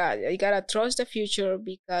struggling with that. You gotta trust the future,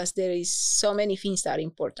 because there is so many things that are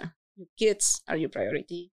important. Your kids are your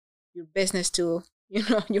priority, your business too,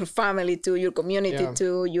 your family too, your community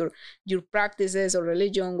too, your practices or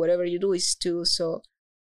religion, whatever you do is too. So,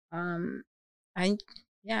 I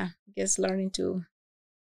guess learning to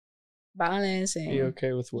balance and be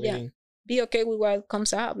okay with waiting. Be okay with what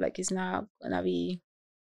comes up. Like, it's not gonna be,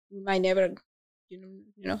 you might never,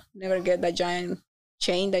 never get that giant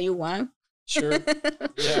chain that you want. Sure.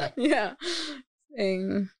 Yeah.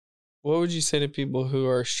 And what would you say to people who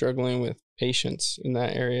are struggling with patience in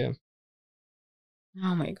that area?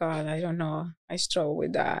 Oh my God, I don't know. I struggle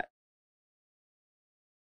with that.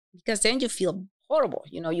 Because then you feel horrible.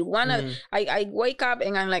 You wanna, I wake up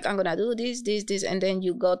and I'm like, I'm gonna do this, and then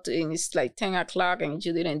you go to, and it's like 10 o'clock and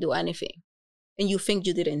you didn't do anything. And you think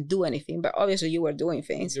you didn't do anything, but obviously you were doing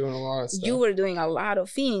things. Doing a lot of stuff. You were doing a lot of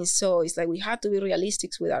things. So it's like we have to be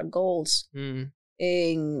realistic with our goals. And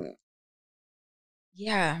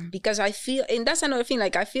because I feel, and that's another thing,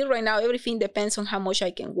 like I feel right now, everything depends on how much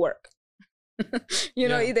I can work.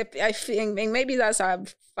 I feel, and maybe that's a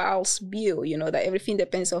false view, that everything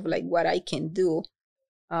depends on like what I can do.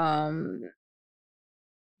 But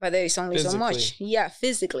there is only so much. Yeah,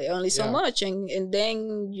 physically, only so much. And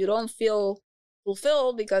then you don't feel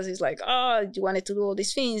fulfilled, because it's like, oh, you wanted to do all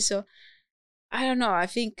these things. So I don't know. I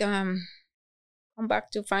think come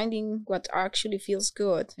back to finding what actually feels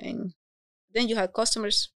good. And then you have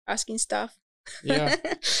customers asking stuff. Yeah.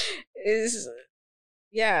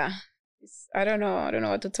 I don't know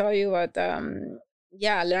what to tell you, but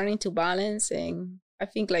learning to balance. And I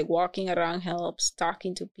think like walking around helps,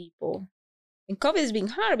 talking to people. And COVID has been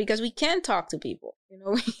hard because we can't talk to people.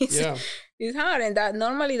 It's hard, and that's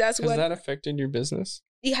what. Has that affected your business?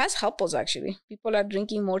 It has helped us, actually. People are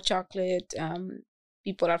drinking more chocolate.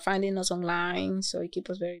 People are finding us online, so it keeps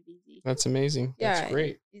us very busy. That's amazing. That's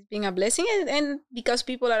great. It's been a blessing, and because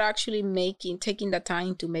people are actually taking the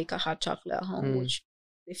time to make a hot chocolate at home, which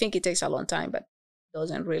they think it takes a long time, but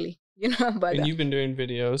doesn't really, But and you've been doing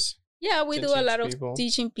videos. Yeah, we do a lot of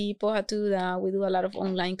teaching people how to do that. We do a lot of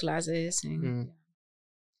online classes. And,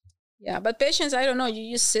 but patience, I don't know.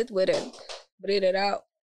 You just sit with it, breathe it out.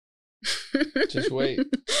 Just wait.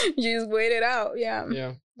 Just wait it out. Yeah.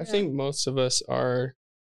 Yeah. I think most of us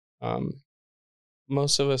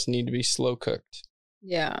need to be slow cooked.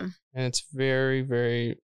 Yeah. And it's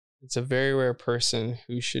it's a very rare person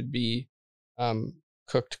who should be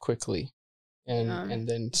cooked quickly and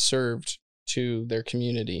then served to their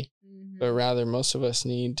community. But rather, most of us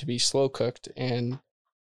need to be slow cooked, and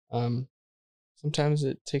sometimes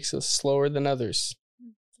it takes us slower than others.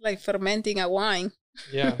 Like fermenting a wine.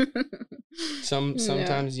 Yeah.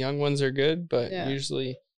 Sometimes young ones are good, but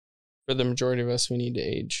usually for the majority of us, we need to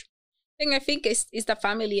age. And I think it's the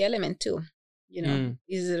family element too.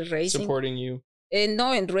 Is raising, supporting you. And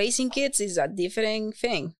no, and raising kids is a different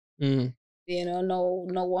thing. Mm. You know,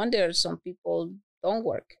 no wonder some people don't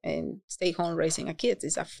work and stay home raising a kid.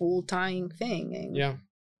 It's a full-time thing. And yeah.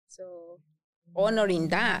 So honoring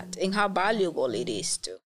that and how valuable it is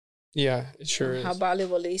to. Yeah, it sure is. How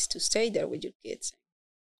valuable it is to stay there with your kids.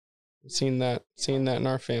 Seen that in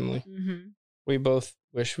our family. Mm-hmm. We both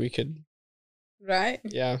wish we could. Right?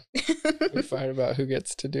 Yeah. We fight about who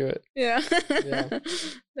gets to do it. Yeah. Yeah.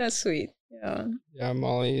 That's sweet. Yeah. Yeah,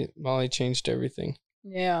 Molly changed everything.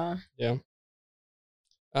 Yeah. Yeah.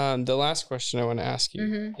 The last question I want to ask you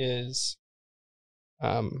mm-hmm. is,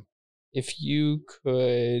 if you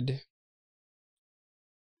could,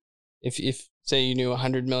 if say you knew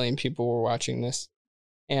 100 million people were watching this,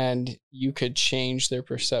 and you could change their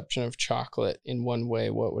perception of chocolate in one way,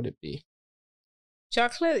 what would it be?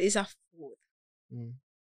 Chocolate is a food.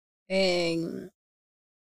 And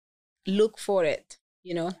look for it,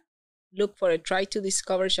 look for it. Try to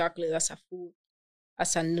discover chocolate as a food,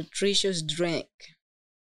 as a nutritious drink.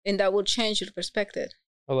 And that will change your perspective.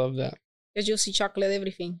 I love that. Because you see chocolate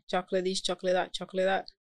everything. Chocolate this, chocolate that, chocolate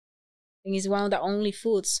that. And it's one of the only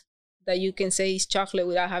foods that you can say is chocolate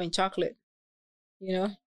without having chocolate.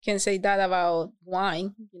 Can say that about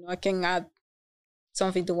wine. I can add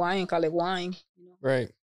something to wine and call it wine.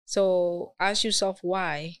 Right. So ask yourself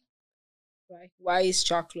why. Right? Why is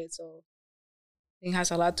chocolate so? It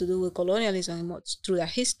has a lot to do with colonialism and through the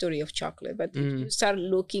history of chocolate. But if you start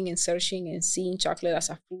looking and searching and seeing chocolate as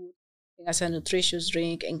a food, and as a nutritious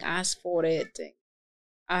drink, and ask for it, and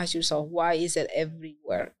ask yourself, why is it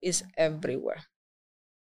everywhere? It's everywhere.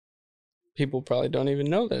 People probably don't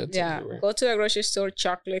even know that it's everywhere. Go to the grocery store,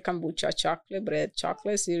 chocolate, kombucha, chocolate, bread,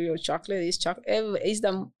 chocolate, cereal, chocolate, is chocolate. It's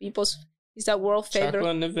the world's favorite.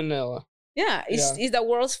 Chocolate and vanilla. Yeah, it's the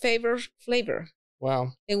world's favorite flavor.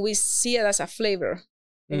 Wow. And we see it as a flavor.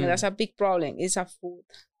 And that's a big problem. It's a food.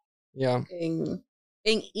 Yeah. And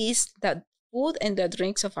it's the food and the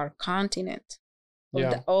drinks of our continent.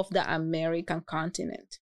 Of the American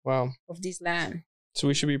continent. Wow. Of this land. So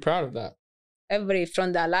we should be proud of that.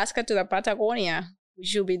 From the Alaska to the Patagonia, we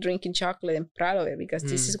should be drinking chocolate and proud of it, because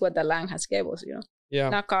this is what the land has gave us, Yeah.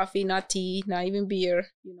 Not coffee, not tea, not even beer,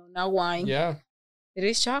 not wine. Yeah. It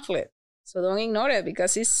is chocolate. So don't ignore it,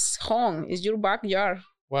 because it's home. It's your backyard.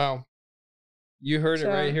 Wow. You heard it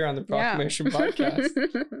right here on the Proclamation Podcast.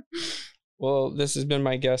 Well, this has been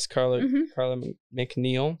my guest, Carla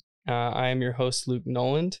McNeil. I am your host, Luke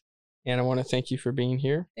Noland, and I want to thank you for being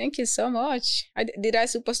here. Thank you so much. Did I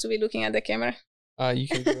supposed to be looking at the camera? You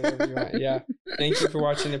can do whatever you want. Yeah. Thank you for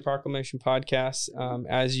watching the Proclamation Podcast.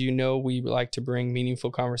 As you know, we like to bring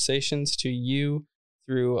meaningful conversations to you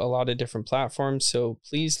through a lot of different platforms. So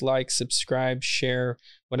please like, subscribe, share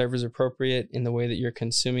whatever's appropriate in the way that you're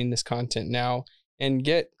consuming this content now, and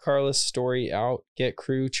get Carla's story out, get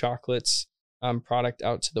Crew Chocolates product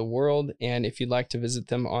out to the world. And if you'd like to visit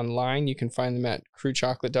them online, you can find them at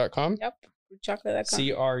crewchocolate.com. Yep, crewchocolate.com.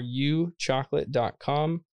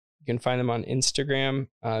 CRUchocolate.com. You can find them on Instagram.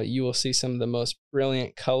 You will see some of the most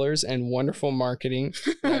brilliant colors and wonderful marketing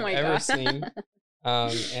I've ever seen.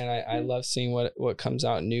 And I love seeing what comes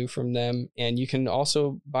out new from them. And you can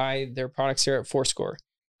also buy their products here at Fourscore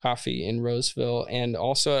Coffee in Roseville, and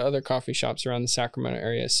also at other coffee shops around the Sacramento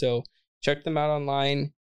area. So check them out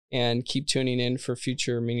online, and keep tuning in for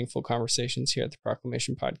future meaningful conversations here at the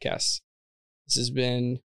Proclamation Podcast. This has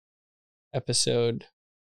been episode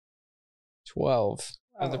 12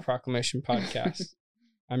 of the Proclamation Podcast.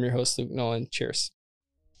 I'm your host, Luke Noland. Cheers.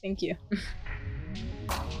 Thank you.